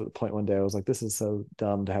got to the point one day, I was like, this is so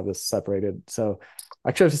dumb to have this separated. So I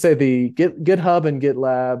actually have to say the GitHub and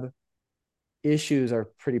GitLab issues are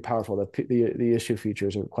pretty powerful. The issue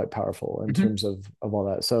features are quite powerful in Mhm. terms of all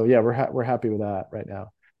that. So yeah, we're happy with that right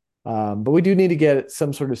now. But we do need to get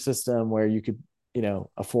some sort of system where you could,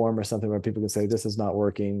 a form or something where people can say this is not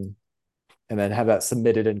working, and then have that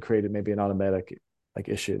submitted and created maybe an automatic like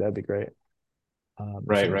issue. That'd be great.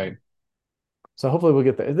 Right, So right. so hopefully we'll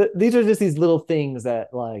get there. These are just these little things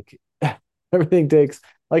that like everything takes.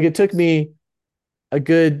 Like it took me a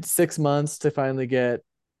good 6 months to finally get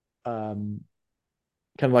um,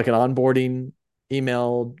 kind of like an onboarding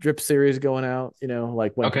email drip series going out.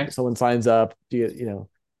 Like when Okay. someone signs up, do you,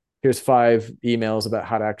 here's 5 emails about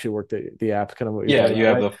how to actually work the app, kind of what you're Yeah, talking you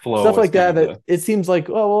about, have right? the Stuff flow as like kind that, of that the it seems like,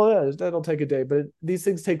 oh, well, yeah, that'll take a day. But these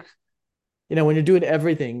things take, when you're doing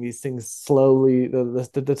everything, these things slowly,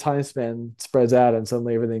 the time span spreads out and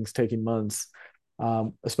suddenly everything's taking months,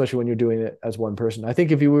 especially when you're doing it as one person. I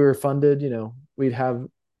think if you were funded, we'd have,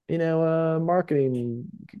 a marketing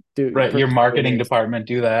right, your person doing marketing this. department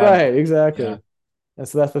do that. Right, Yeah. exactly. And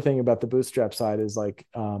so that's the thing about the bootstrap side is like,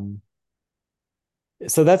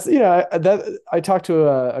 so that's that I talked to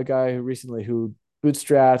a guy who recently who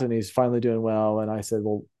bootstrapped and he's finally doing well, and I said,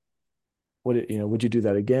 well, would you do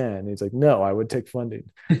that again? And he's like, no, I would take funding,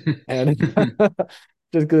 and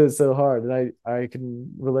just because it's so hard, and I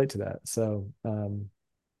can relate to that. So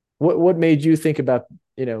what made you think about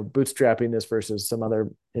bootstrapping this versus some other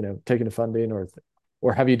taking the funding,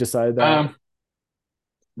 or have you decided that? Um,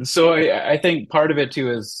 so I think part of it too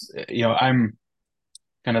is, I'm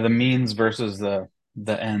kind of the means versus the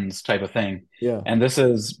ends type of thing. Yeah. And this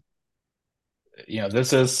is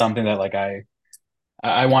something that like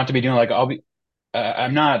I want to be doing. Like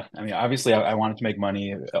I'm not, I mean, obviously I want it to make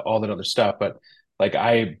money, all that other stuff, but like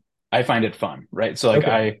I find it fun, right? So like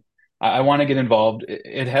Okay. I want to get involved.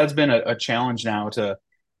 It has been a challenge now to,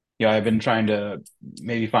 I've been trying to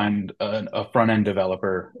maybe find a front end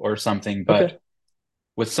developer or something, but Okay.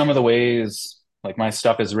 with some of the ways like my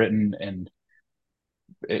stuff is written and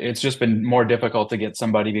it's just been more difficult to get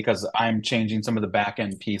somebody because I'm changing some of the back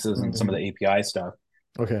end pieces and some of Mhm. the API stuff.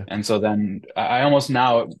 Okay. And so then I almost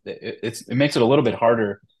now it makes it a little bit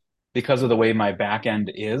harder because of the way my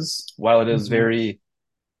backend is, while it is Hmm. very,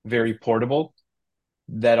 very portable,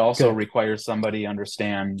 that also Okay. requires somebody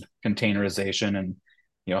understand containerization and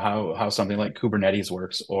how something like Kubernetes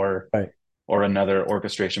works Right. or another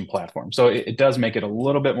orchestration platform. So it does make it a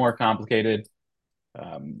little bit more complicated.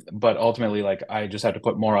 But ultimately, like I just have to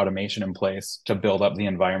put more automation in place to build up the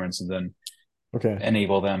environments and then Okay.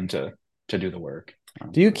 enable them to do the work.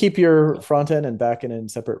 Do you keep your front end and back end in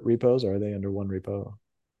separate repos, or are they under one repo?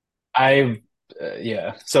 I've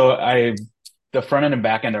yeah. So I the front end and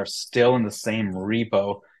back end are still in the same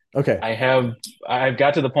repo. Okay. I've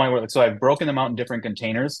got to the point where so I've broken them out in different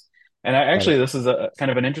containers. And Got it. this is a kind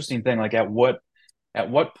of an interesting thing. Like at what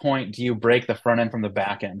point do you break the front end from the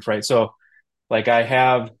back end, right? So like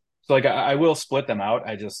I will split them out.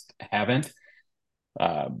 I just haven't.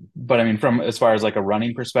 But I mean, from as far as like a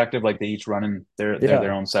running perspective, like they each run in their Yeah,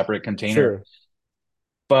 own separate container. sure.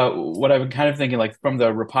 But what I'm kind of thinking, like from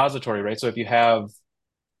the repository, right? So if you have,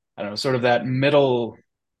 I don't know, sort of that middle,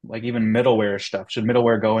 like even middleware stuff, should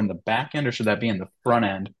middleware go in the back end or should that be in the front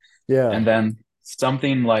end? Yeah. And then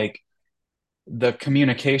something like the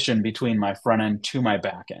communication between my front end to my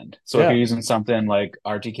back end. So if you're Yeah. using something like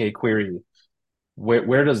RTK query,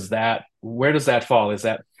 where does that fall? Is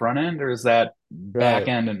that front end or is that back Right.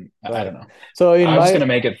 end? And I Right. don't know. So in I was just my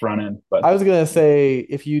gonna make it front end, but I was gonna say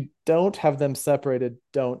if you don't have them separated,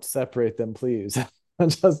 don't separate them, please.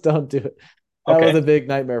 Just don't do it. That was okay. a big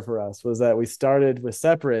nightmare for us, was that we started with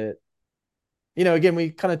separate. Again,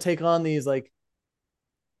 we kind of take on these like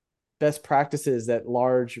best practices that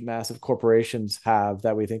large, massive corporations have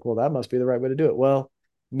that we think, well, that must be the right way to do it. Well,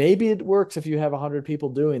 maybe it works if you have 100 people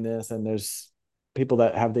doing this and there's people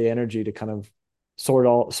that have the energy to kind of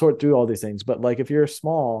sort through all these things. But like if you're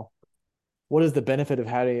small, what is the benefit of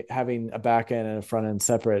having a back end and a front end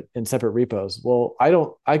separate in separate repos? Well, I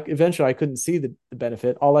eventually I couldn't see the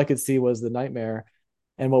benefit. All I could see was the nightmare.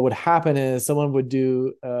 And what would happen is someone would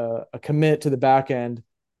do a commit to the back end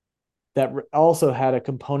that also had a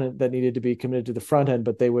component that needed to be committed to the front end,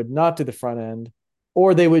 but they would not do the front end,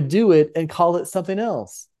 or they would do it and call it something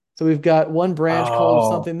else. So we've got one branch called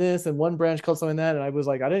Oh, something this and one branch called something that. And I was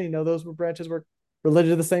like, I didn't even know those were branches were related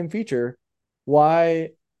to the same feature. Why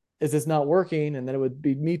is this not working? And then it would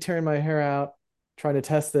be me tearing my hair out trying to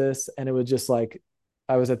test this. And it was just like,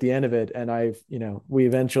 I was at the end of it. And we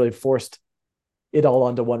eventually forced it all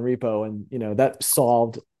onto one repo. And, that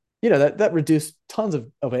solved, that reduced tons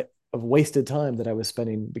of wasted time that I was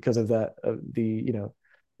spending because of that, of the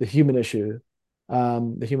human issue,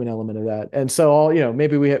 the human element of that. And so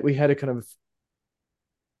maybe we had to kind of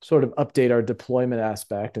sort of update our deployment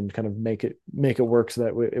aspect and kind of make it work so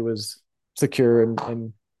that it was secure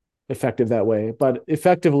and effective that way. But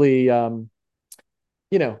effectively,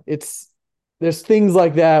 it's there's things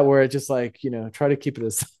like that where it just like try to keep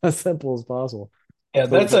it as simple as possible. yeah,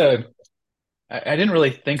 But I didn't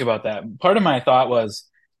really think about that. Part of my thought was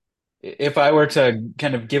if I were to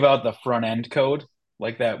kind of give out the front end code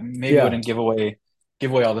like that, maybe it yeah, wouldn't give away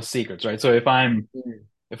all the secrets, right? So if I'm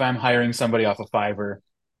hiring somebody off of Fiverr,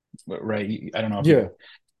 right? I don't know if yeah.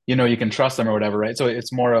 you can trust them or whatever, right? So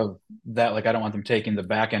it's more of that, like I don't want them taking the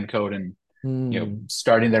back end code and Hmm.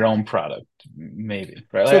 starting their own product, maybe,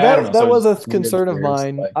 right? So Like I don't know. that So was it's a weird concern of layers.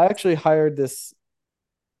 mine. Like, I actually hired this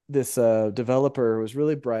developer who was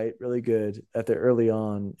really bright, really good at the early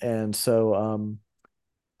on, and so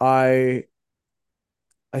I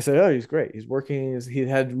I said, oh, he's great. He's working. He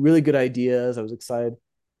had really good ideas. I was excited,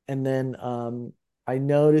 and then I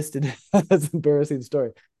noticed it. That's an embarrassing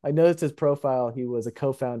story. I noticed his profile. He was a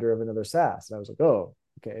co-founder of another SaaS, and I was like, oh,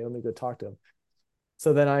 okay, let me go talk to him.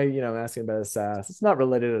 So then I'm asking about his SaaS. It's not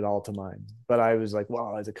related at all to mine, but I was like,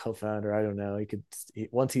 well, as a co-founder, I don't know.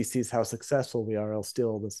 Once he sees how successful we are, he'll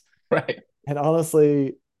steal this. right. And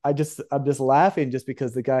honestly, I'm just laughing just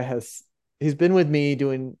because he's been with me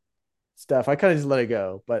doing stuff. I kind of just let it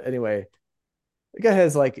go. But anyway, the guy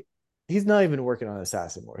has like, he's not even working on a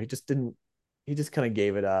SaaS anymore. He just kind of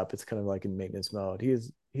gave it up. It's kind of like in maintenance mode.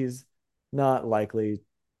 He's not likely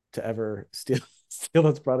to ever steal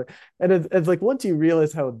this product. And it's like once you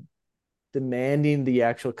realize how demanding the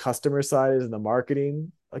actual customer side is and the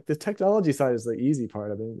marketing, like the technology side is the easy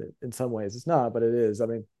part. I mean, in some ways it's not, but it is. I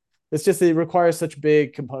mean, it's just it requires such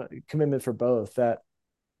big commitment for both that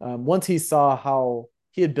once he saw how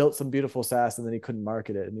he had built some beautiful SaaS and then he couldn't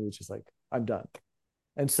market it, and he was just like, I'm done.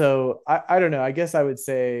 And so I don't know. I guess I would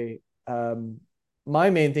say my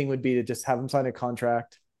main thing would be to just have him sign a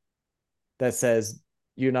contract that says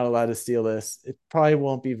you're not allowed to steal this. It probably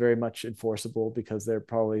won't be very much enforceable because they're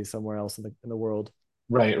probably somewhere else in the world.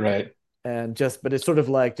 Right, right. And but it's sort of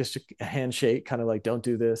like just a handshake, kind of like don't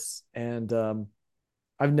do this. And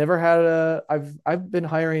I've never had a I've been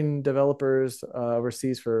hiring developers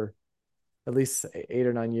overseas for at least 8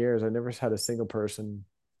 or 9 years. I've never had a single person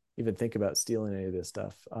even think about stealing any of this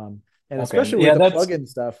stuff. And Okay. especially with Yeah, the that's plugin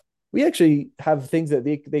stuff, we actually have things that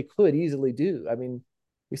they could easily do. I mean,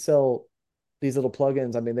 we sell these little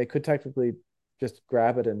plugins. I mean, they could technically just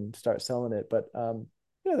grab it and start selling it, but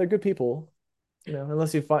yeah, they're good people,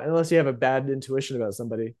 unless you have a bad intuition about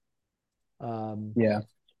somebody. Um, yeah.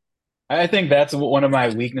 I think that's one of my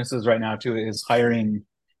weaknesses right now too is hiring.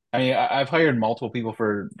 I mean, I've hired multiple people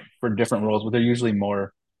for different roles, but they're usually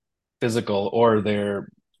more physical or they're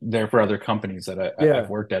for other companies that I've yeah,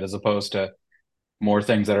 worked at as opposed to more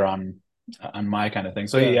things that are on my kind of thing.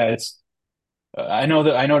 So yeah. yeah, it's I know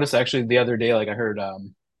that I noticed actually the other day, like I heard, I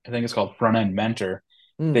think it's called Front End Mentor.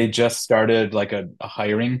 They Mm, just started like a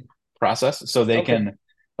hiring process, so they okay. can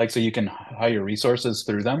so you can hire resources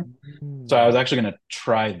through them. So I was Mm, actually going to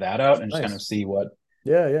try that out and just kind of nice. see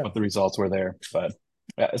Yeah, yeah. what the results were there. But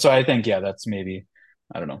so I think yeah, that's maybe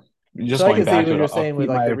I don't know. So Just I going can see back what to it, you're I'll saying with keep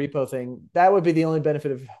like the my repo thing. That would be the only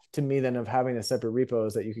benefit of to me then of having a separate repo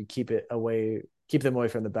is that you could keep them away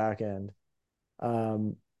from the back end.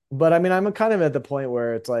 Um, but I mean, I'm kind of at the point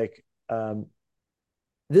where it's like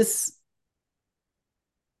this,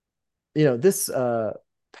 this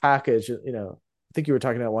package, I think you were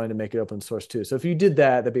talking about wanting to make it open source too. So if you did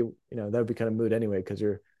that, that would be kind of moot anyway because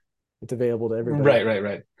it's available to everybody.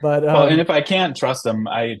 right. But Well, and if I can't trust them,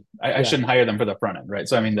 I yeah, shouldn't hire them for the front end, right?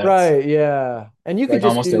 So I mean that's right, yeah. And like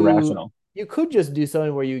almost irrational. you could just do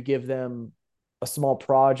something where you give them a small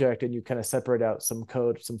project and you kind of separate out some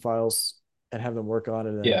code, some files, and have them work on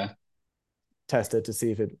it and Yeah, test it to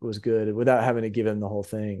see if it was good without having to give them the whole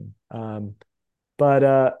thing. But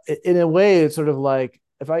in a way, it's sort of like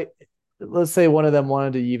if let's say one of them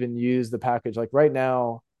wanted to even use the package, like right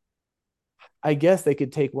now, I guess they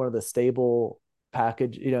could take one of the stable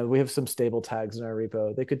package. We have some stable tags in our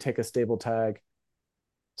repo. They could take a stable tag,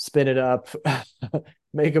 spin it up,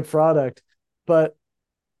 make a product. But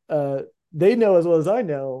uh, they know as well as I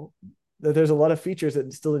know that there's a lot of features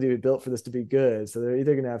that still need to be built for this to be good. So they're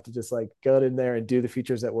either going to have to just like go in there and do the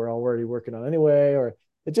features that we're already working on anyway, or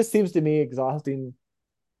it just seems to me exhausting.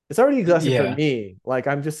 It's already exhausting for yeah, me. Like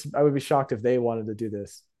I would be shocked if they wanted to do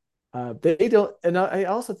this. They don't, and I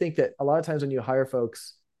also think that a lot of times when you hire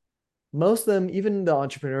folks, most of them, even the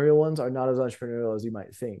entrepreneurial ones, are not as entrepreneurial as you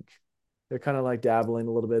might think. They're kind of like dabbling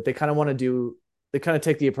a little bit. They kind of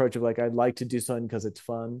take the approach of like, I'd like to do something because it's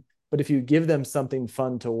fun. But if you give them something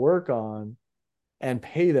fun to work on and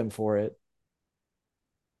pay them for it,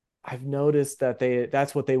 I've noticed that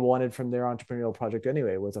that's what they wanted from their entrepreneurial project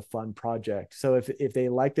anyway, was a fun project. So if they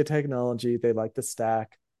like the technology, they like the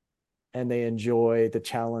stack, and they enjoy the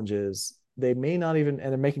challenges, they may not even,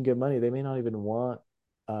 and they're making good money, they may not even want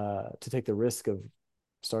to take the risk of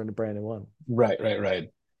starting a brand new one.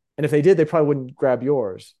 right. And if they did, they probably wouldn't grab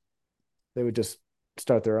yours. They would just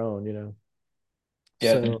start their own,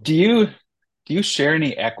 Yeah. So Do you share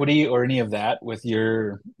any equity or any of that with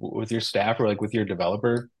your staff or like with your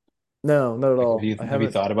developer? no, not at Like all. have you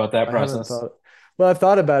thought about that I haven't process? thought. Well, I've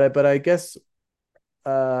thought about it, but I guess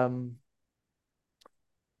um,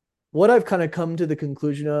 what I've kind of come to the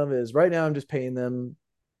conclusion of is right now I'm just paying them,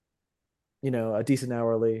 a decent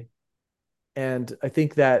hourly. And I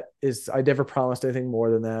think that is, I never promised anything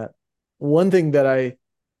more than that. One thing that I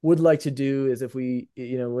would like to do is if when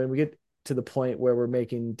we get to the point where we're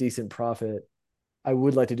making decent profit, I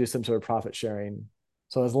would like to do some sort of profit sharing.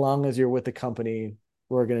 So as long as you're with the company,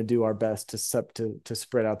 we're going to do our best to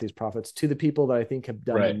spread out these profits to the people that I think have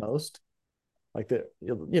done the Right. most. Like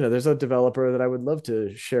there's a developer that I would love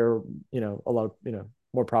to share, a lot,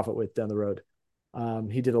 more profit with down the road.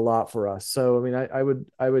 He did a lot for us. So, I mean,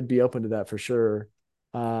 I would be open to that for sure.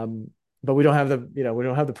 Um, but we don't have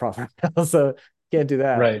the profit, so can't do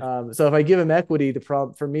that. Right. So if I give him equity, the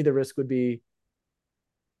problem for me, the risk would be,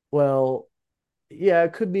 well, yeah,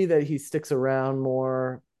 it could be that he sticks around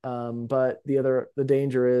more. But the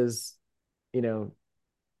danger is, you know,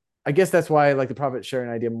 I guess that's why I like the profit sharing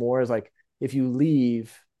idea more is like if you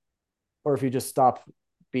leave or if you just stop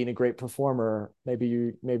being a great performer,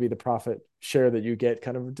 maybe the profit share that you get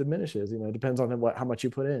kind of diminishes. It depends on how much you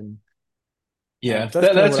put in. Yeah. So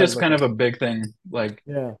that's kind of That's what I'm just kind looking of a at. big thing. Like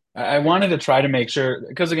Yeah, I wanted to try to make sure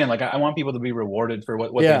because again, like I want people to be rewarded for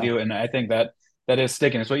what they yeah, do, and I think that that is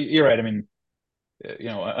sticking. So you're right. I mean,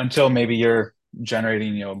 until maybe you're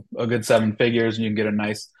generating, a good 7 figures and you can get a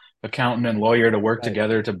nice accountant and lawyer to work right.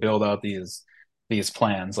 together to build out these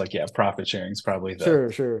plans. Like, yeah, profit sharing is probably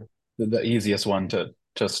Sure, sure. the easiest one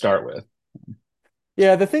to start with.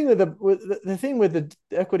 Yeah, the thing with the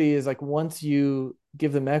equity is like once you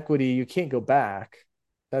give them equity, you can't go back.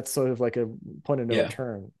 That's sort of like a point of no Yeah.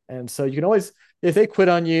 return. And so you can always, if they quit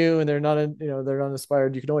on you and they're not, they're not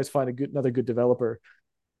inspired, you can always find another good developer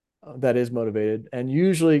that is motivated. And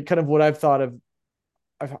usually, kind of what I've thought of,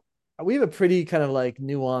 I've, we have a pretty kind of like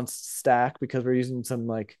nuanced stack because we're using some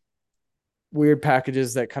like weird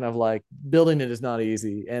packages that kind of like building it is not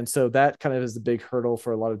easy. And so that kind of is the big hurdle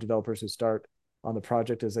for a lot of developers who start on the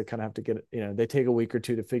project is they kind of have to get it, they take a week or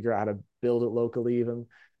two to figure out how to build it locally even.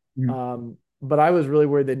 Mhm. But I was really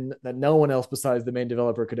worried that no one else besides the main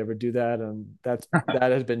developer could ever do that. And that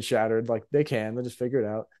has been shattered. Like they'll just figure it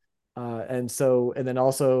out. And then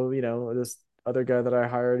also, this other guy that I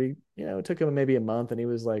hired, it took him maybe a month and he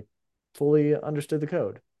was like fully understood the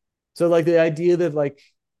code. So like the idea that like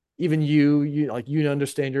even you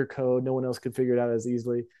understand your code, no one else could figure it out as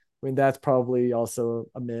easily. I mean, that's probably also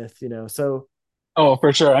a myth. So Oh,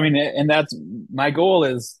 for sure. I mean, and that's my goal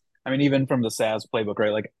is, I mean, even from the SaaS playbook,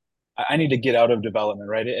 right? Like I need to get out of development,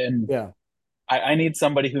 right? And yeah, I need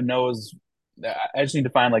somebody who knows, I just need to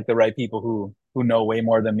find like the right people who know way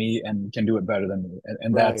more than me and can do it better than me.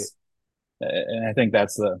 And right. that's, and I think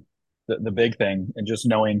that's the big thing, and just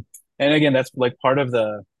knowing, and again, that's like part of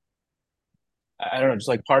the, I don't know, just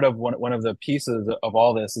like part of one of the pieces of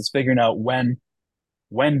all this is figuring out when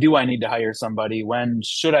do I need to hire somebody? When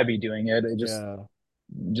should I be doing it? It Yeah,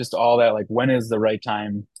 just all that, like when is the right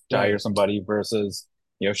time to hire right. somebody versus,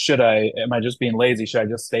 am I just being lazy? Should I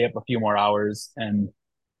just stay up a few more hours and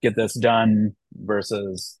get this done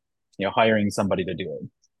versus, hiring somebody to do it?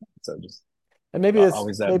 So just And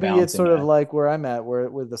always that maybe it's balancing sort of act. like where I'm at, where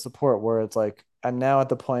with the support, where it's like I'm now at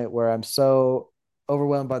the point where I'm so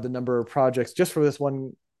overwhelmed by the number of projects just for this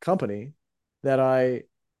one company that I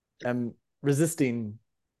am resisting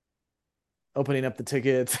opening up the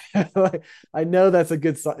tickets. Like, I know that's a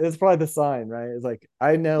good sign. It's probably the sign, right? It's like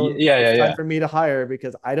I know Yeah, it's yeah, time yeah. for me to hire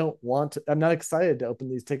because I don't want to. I'm not excited to open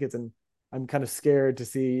these tickets, and I'm kind of scared to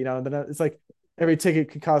see. Then it's like every ticket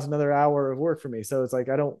could cost another hour of work for me. So it's like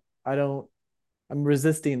I don't. I'm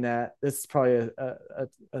resisting that. This is probably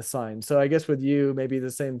a sign. So I guess with you, maybe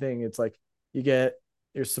the same thing. It's like you get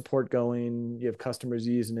your support going, you have customers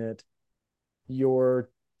using it, you're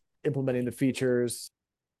implementing the features.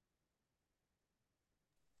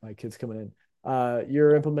 My kid's coming in.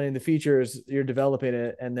 You're implementing the features, you're developing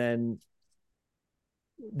it, and then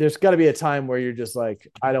there's got to be a time where you're just like,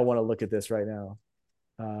 I don't want to look at this right now.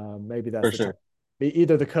 Maybe that's For the time. sure.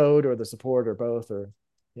 Either the code or the support or both, or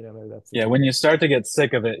maybe that's the Yeah, time. when you start to get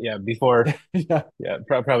sick of it, yeah, before, Yeah, yeah,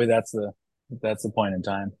 probably that's the point in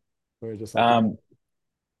time. we're just like, yeah. Um,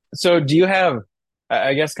 so do you have,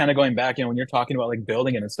 I guess, kind of going back, when you're talking about like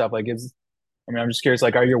building it and stuff, like I mean, I'm just curious,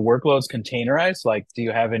 like, are your workloads containerized? Like, do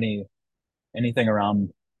you have anything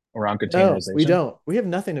around No, we containerization? don't. We have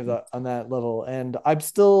nothing of that on that level, and I'm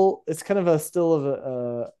still. It's kind of a still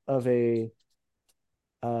of a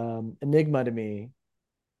enigma to me,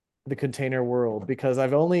 the container world, because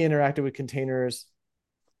I've only interacted with containers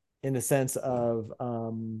in the sense of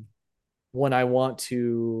when I want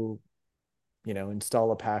to,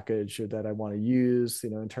 install a package or that I want to use,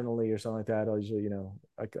 internally or something like that. I'll usually,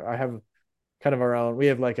 like I have kind of our own. We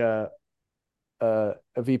have like a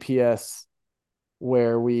VPS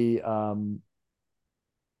where we have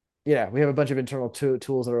a bunch of internal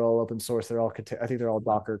tools that are all open source. I think they're all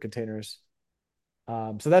Docker containers.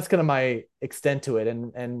 So that's kind of my extent to it,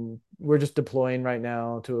 and we're just deploying right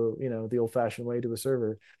now to the old fashioned way to a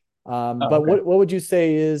server. Oh, But okay. what would you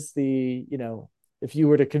say is if you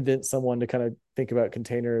were to convince someone to kind of think about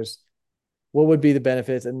containers, what would be the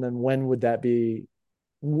benefits, and then when would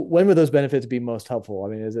those benefits be most helpful? I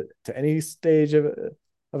mean, is it to any stage of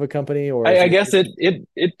a company, or is I it guess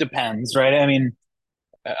it depends, right? I mean,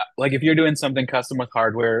 like if you're doing something custom with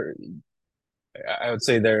hardware, I would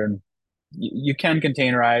say you can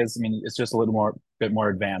containerize. I mean, it's just a little bit more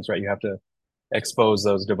advanced, right? You have to expose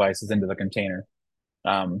those devices into the container.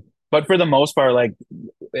 But for the most part, like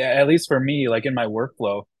at least for me, like in my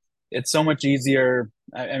workflow, it's so much easier.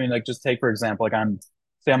 I mean, like just take for example, like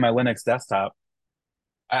say on my Linux desktop,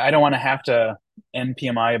 I don't want to have to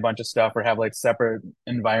npmi a bunch of stuff or have like separate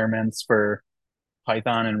environments for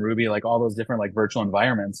Python and Ruby, like all those different like virtual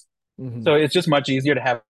environments. mm-hmm, So it's just much easier to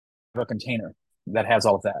have a container that has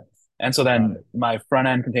all of that. And so got then it? my front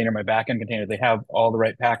end container, my back end container, they have all the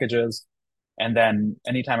right packages. And then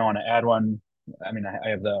anytime I want to add one, I mean, I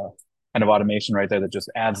have the kind of automation right there that just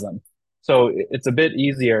adds them. So it's a bit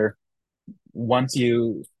easier once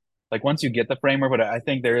you get the framework, but I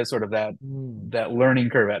think there is sort of Mm, that learning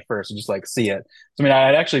curve at first, to just like see it. So I mean,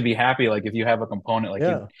 I'd actually be happy like if you have a component like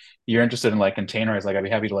yeah, you're interested in like containerize, like I'd be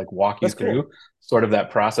happy to like walk you that's through cool. sort of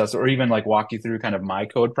that process, or even like walk you through kind of my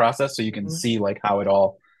code process so you can Mm-hmm. see like how it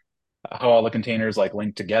all how all the containers like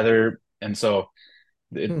link together. And so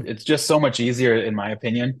Hmm. it's just so much easier in my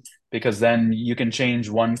opinion, because then you can change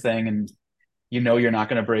one thing and you're not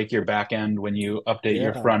going to break your back end when you update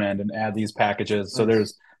your Yeah. front end and add these packages. So Nice.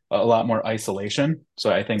 there's a lot more isolation. So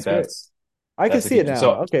I think That's great. I can that's a see key it thing. now.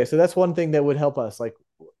 So Okay, so that's one thing that would help us. Like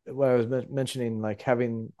what I was mentioning, like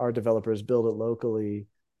having our developers build it locally.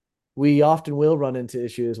 We often will run into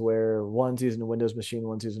issues where one's using a Windows machine,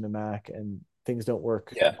 one's using a Mac, and things don't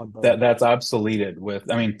work yeah, on both. that's obsoleted with,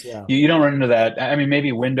 I mean, Yeah. you don't run into that. I mean,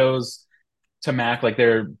 maybe Windows to Mac, like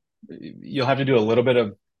you'll have to do a little bit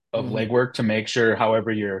of Hmm. legwork to make sure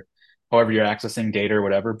however you're accessing data or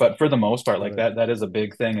whatever. But for the most part, Got like it. that is a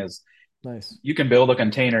big thing is Nice. you can build a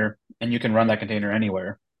container and you can run that container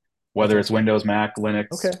anywhere, That's whether it's awesome. Windows, Mac, Linux,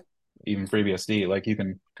 Okay, even FreeBSD. Like you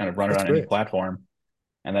can kind of run it that's on any great. platform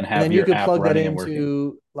and then And have then you your could app plug that running and working.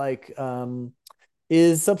 into like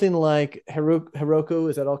is something like Heroku,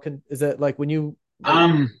 is that all is that like when you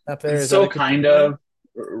like up there, is that So a kind container? of.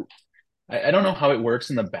 I don't know how it works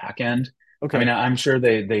in the back end. I mean, Okay. I'm sure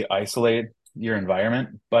they isolate your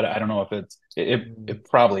environment, but I don't know if Mm, it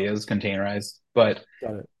probably is containerized. But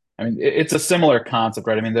got it. I mean, it's a similar concept,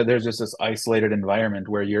 right? I mean, there's just this isolated environment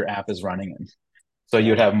where your app is running in. So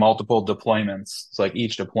you'd Got it. have multiple deployments. It's like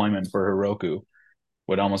each deployment for Heroku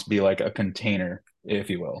would almost be like a container, if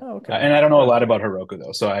you will. Oh, okay. And I don't know a Got it. lot about Heroku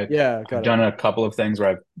though. So Yeah, I've got it. done a couple of things where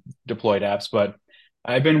I've deployed apps, but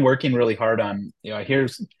I've been working really hard on, I hear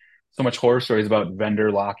so much horror stories about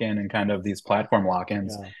vendor lock-in and kind of these platform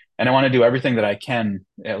lock-ins. Yeah, And I want to do everything that I can,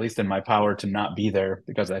 at least in my power, to not be there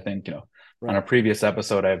because I think, on a right. previous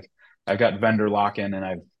episode, I've got vendor lock-in and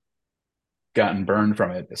I've gotten burned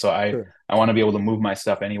from it. So Sure. I want to be able to move my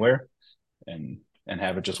stuff anywhere and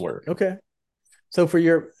have it just work. Okay. So for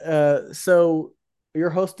your so your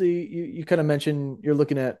hosting, you kind of mentioned you're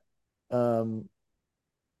looking at um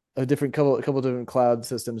a couple different cloud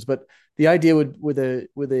systems, but the idea would with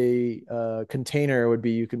a container would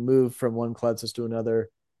be you can move from one cloud system to another.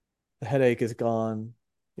 The headache is gone.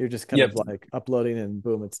 You're just kind Yep. of like uploading and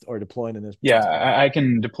boom, it's or deploying in this Yeah, system. I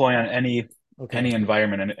can deploy on Okay, any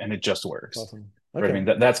environment and it just works. awesome. Right. I Okay,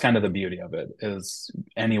 mean, that's kind of the beauty of it is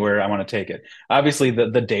anywhere I want to take it. Obviously,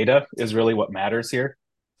 the data is really what matters here.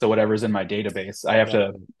 So whatever's in my database, I have to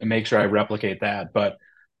exactly. make sure I replicate that. But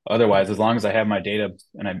otherwise, as long as I have my data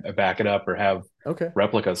and I back it up or have Okay.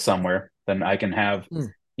 replicas somewhere, then I can have, Hmm.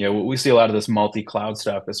 we see a lot of this multi-cloud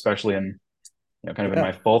stuff, especially in, kind of in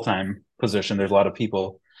my Yeah. full-time position. There's a lot of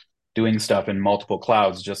people doing stuff in multiple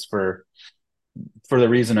clouds just for the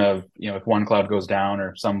reason of, if one cloud goes down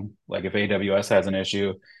or some, like if AWS has an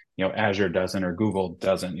issue, Azure doesn't or Google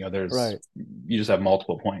doesn't, Right. you just have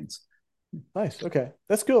multiple points. Nice. Okay.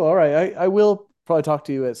 That's cool. All right. I will probably talk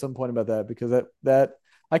to you at some point about that because that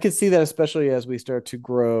I could see that especially as we start to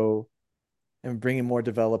grow and bringing more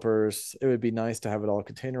developers, it would be nice to have it all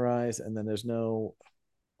containerized and then there's no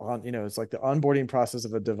it's like the onboarding process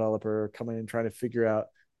of a developer coming and trying to figure out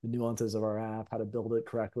the nuances of our app, how to build it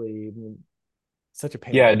correctly. I mean, such a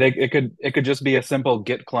Yeah, pain. it could just be a simple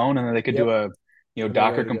git clone and then they could do Yep. a, And they're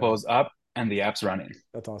Docker ready to go. compose up and the app's running.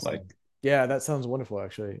 That's Like, awesome. Yeah, that sounds wonderful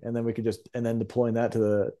actually. And then we could just and then deploying that to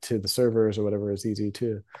the servers or whatever is easy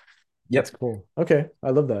too. That's yep. cool. Okay. I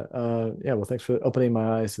love that. Yeah, well, thanks for opening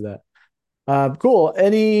my eyes to that. Cool.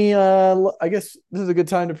 Any I guess this is a good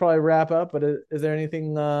time to probably wrap up, but is there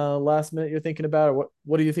anything last minute you're thinking about or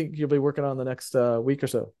what do you think you'll be working on the next week or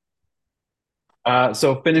so?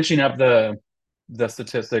 So finishing up the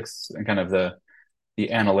statistics and kind of the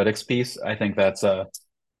analytics piece, I think that's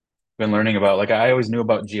been learning about. Like I always knew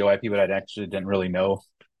about GeoIP, but I actually didn't really know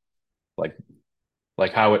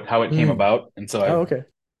like how it came Mm. about. And so Oh, okay.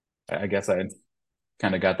 I guess I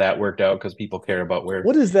kind of got that worked out because people care about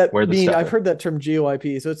What does that where the mean? stuff I've is. heard that term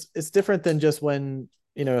GeoIP. So it's different than just when,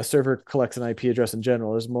 a server collects an IP address in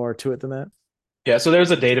general. There's more to it than that. Yeah, so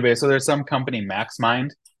there's a database. So there's some company MaxMind,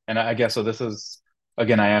 and I guess so. This is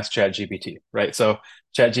again, I asked ChatGPT, right? So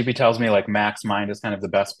ChatGPT tells me like MaxMind is kind of the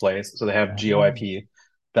best place. So they have Oh, GeoIP,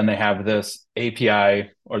 then they have this API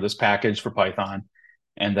or this package for Python,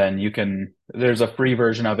 and then there's a free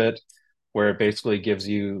version of it where it basically gives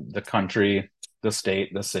you the country, the state,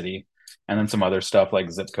 the city, and then some other stuff like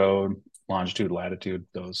zip code, longitude, latitude,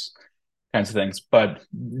 those kinds of things. But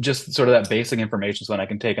just sort of that basic information, so then I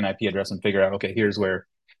can take an IP address and figure out, okay, here's where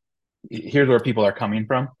people are coming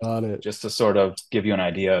from, got it. just to sort of give you an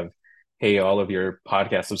idea of, hey, all of your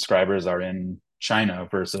podcast subscribers are in China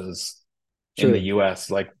versus in the Sure. US.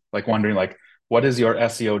 Like wondering like what is your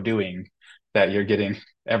SEO doing that you're getting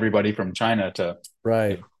everybody from China to you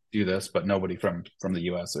Right. know, do this, but nobody from the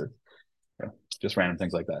US or just random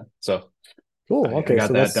things like that. So Cool. I Okay, got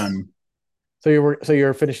so that that's done. so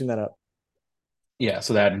you're finishing that up. Yeah,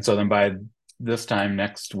 so then by this time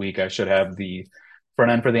next week, I should have the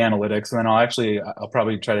front end for the analytics, and then I'll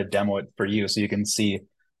probably try to demo it for you so you can see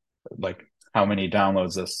like how many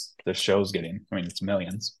downloads this show's getting. I mean, it's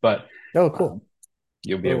millions, but Oh, um, cool.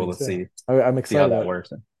 you'll be able Millions. to Yeah, I'm see how excited that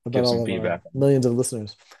works and about give some all of our feedback. millions of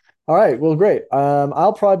listeners. All right. Well, great.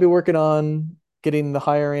 I'll probably be working on getting the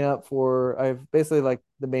hiring up for. I've basically like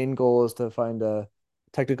the main goal is to find a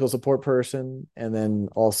technical support person, and then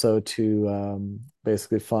also to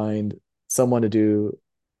basically find someone to do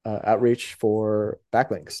outreach for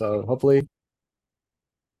backlinks. So hopefully,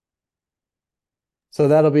 so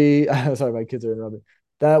that'll be. Sorry, my kids are interrupting.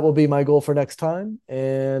 That will be my goal for next time,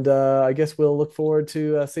 and I guess we'll look forward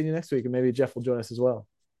to seeing you next week, and maybe Jeff will join us as well.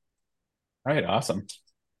 All right, awesome.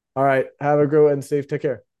 All right. Have a great one, Steve. Take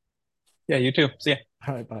care. Yeah, you too. See ya.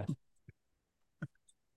 All right. Bye.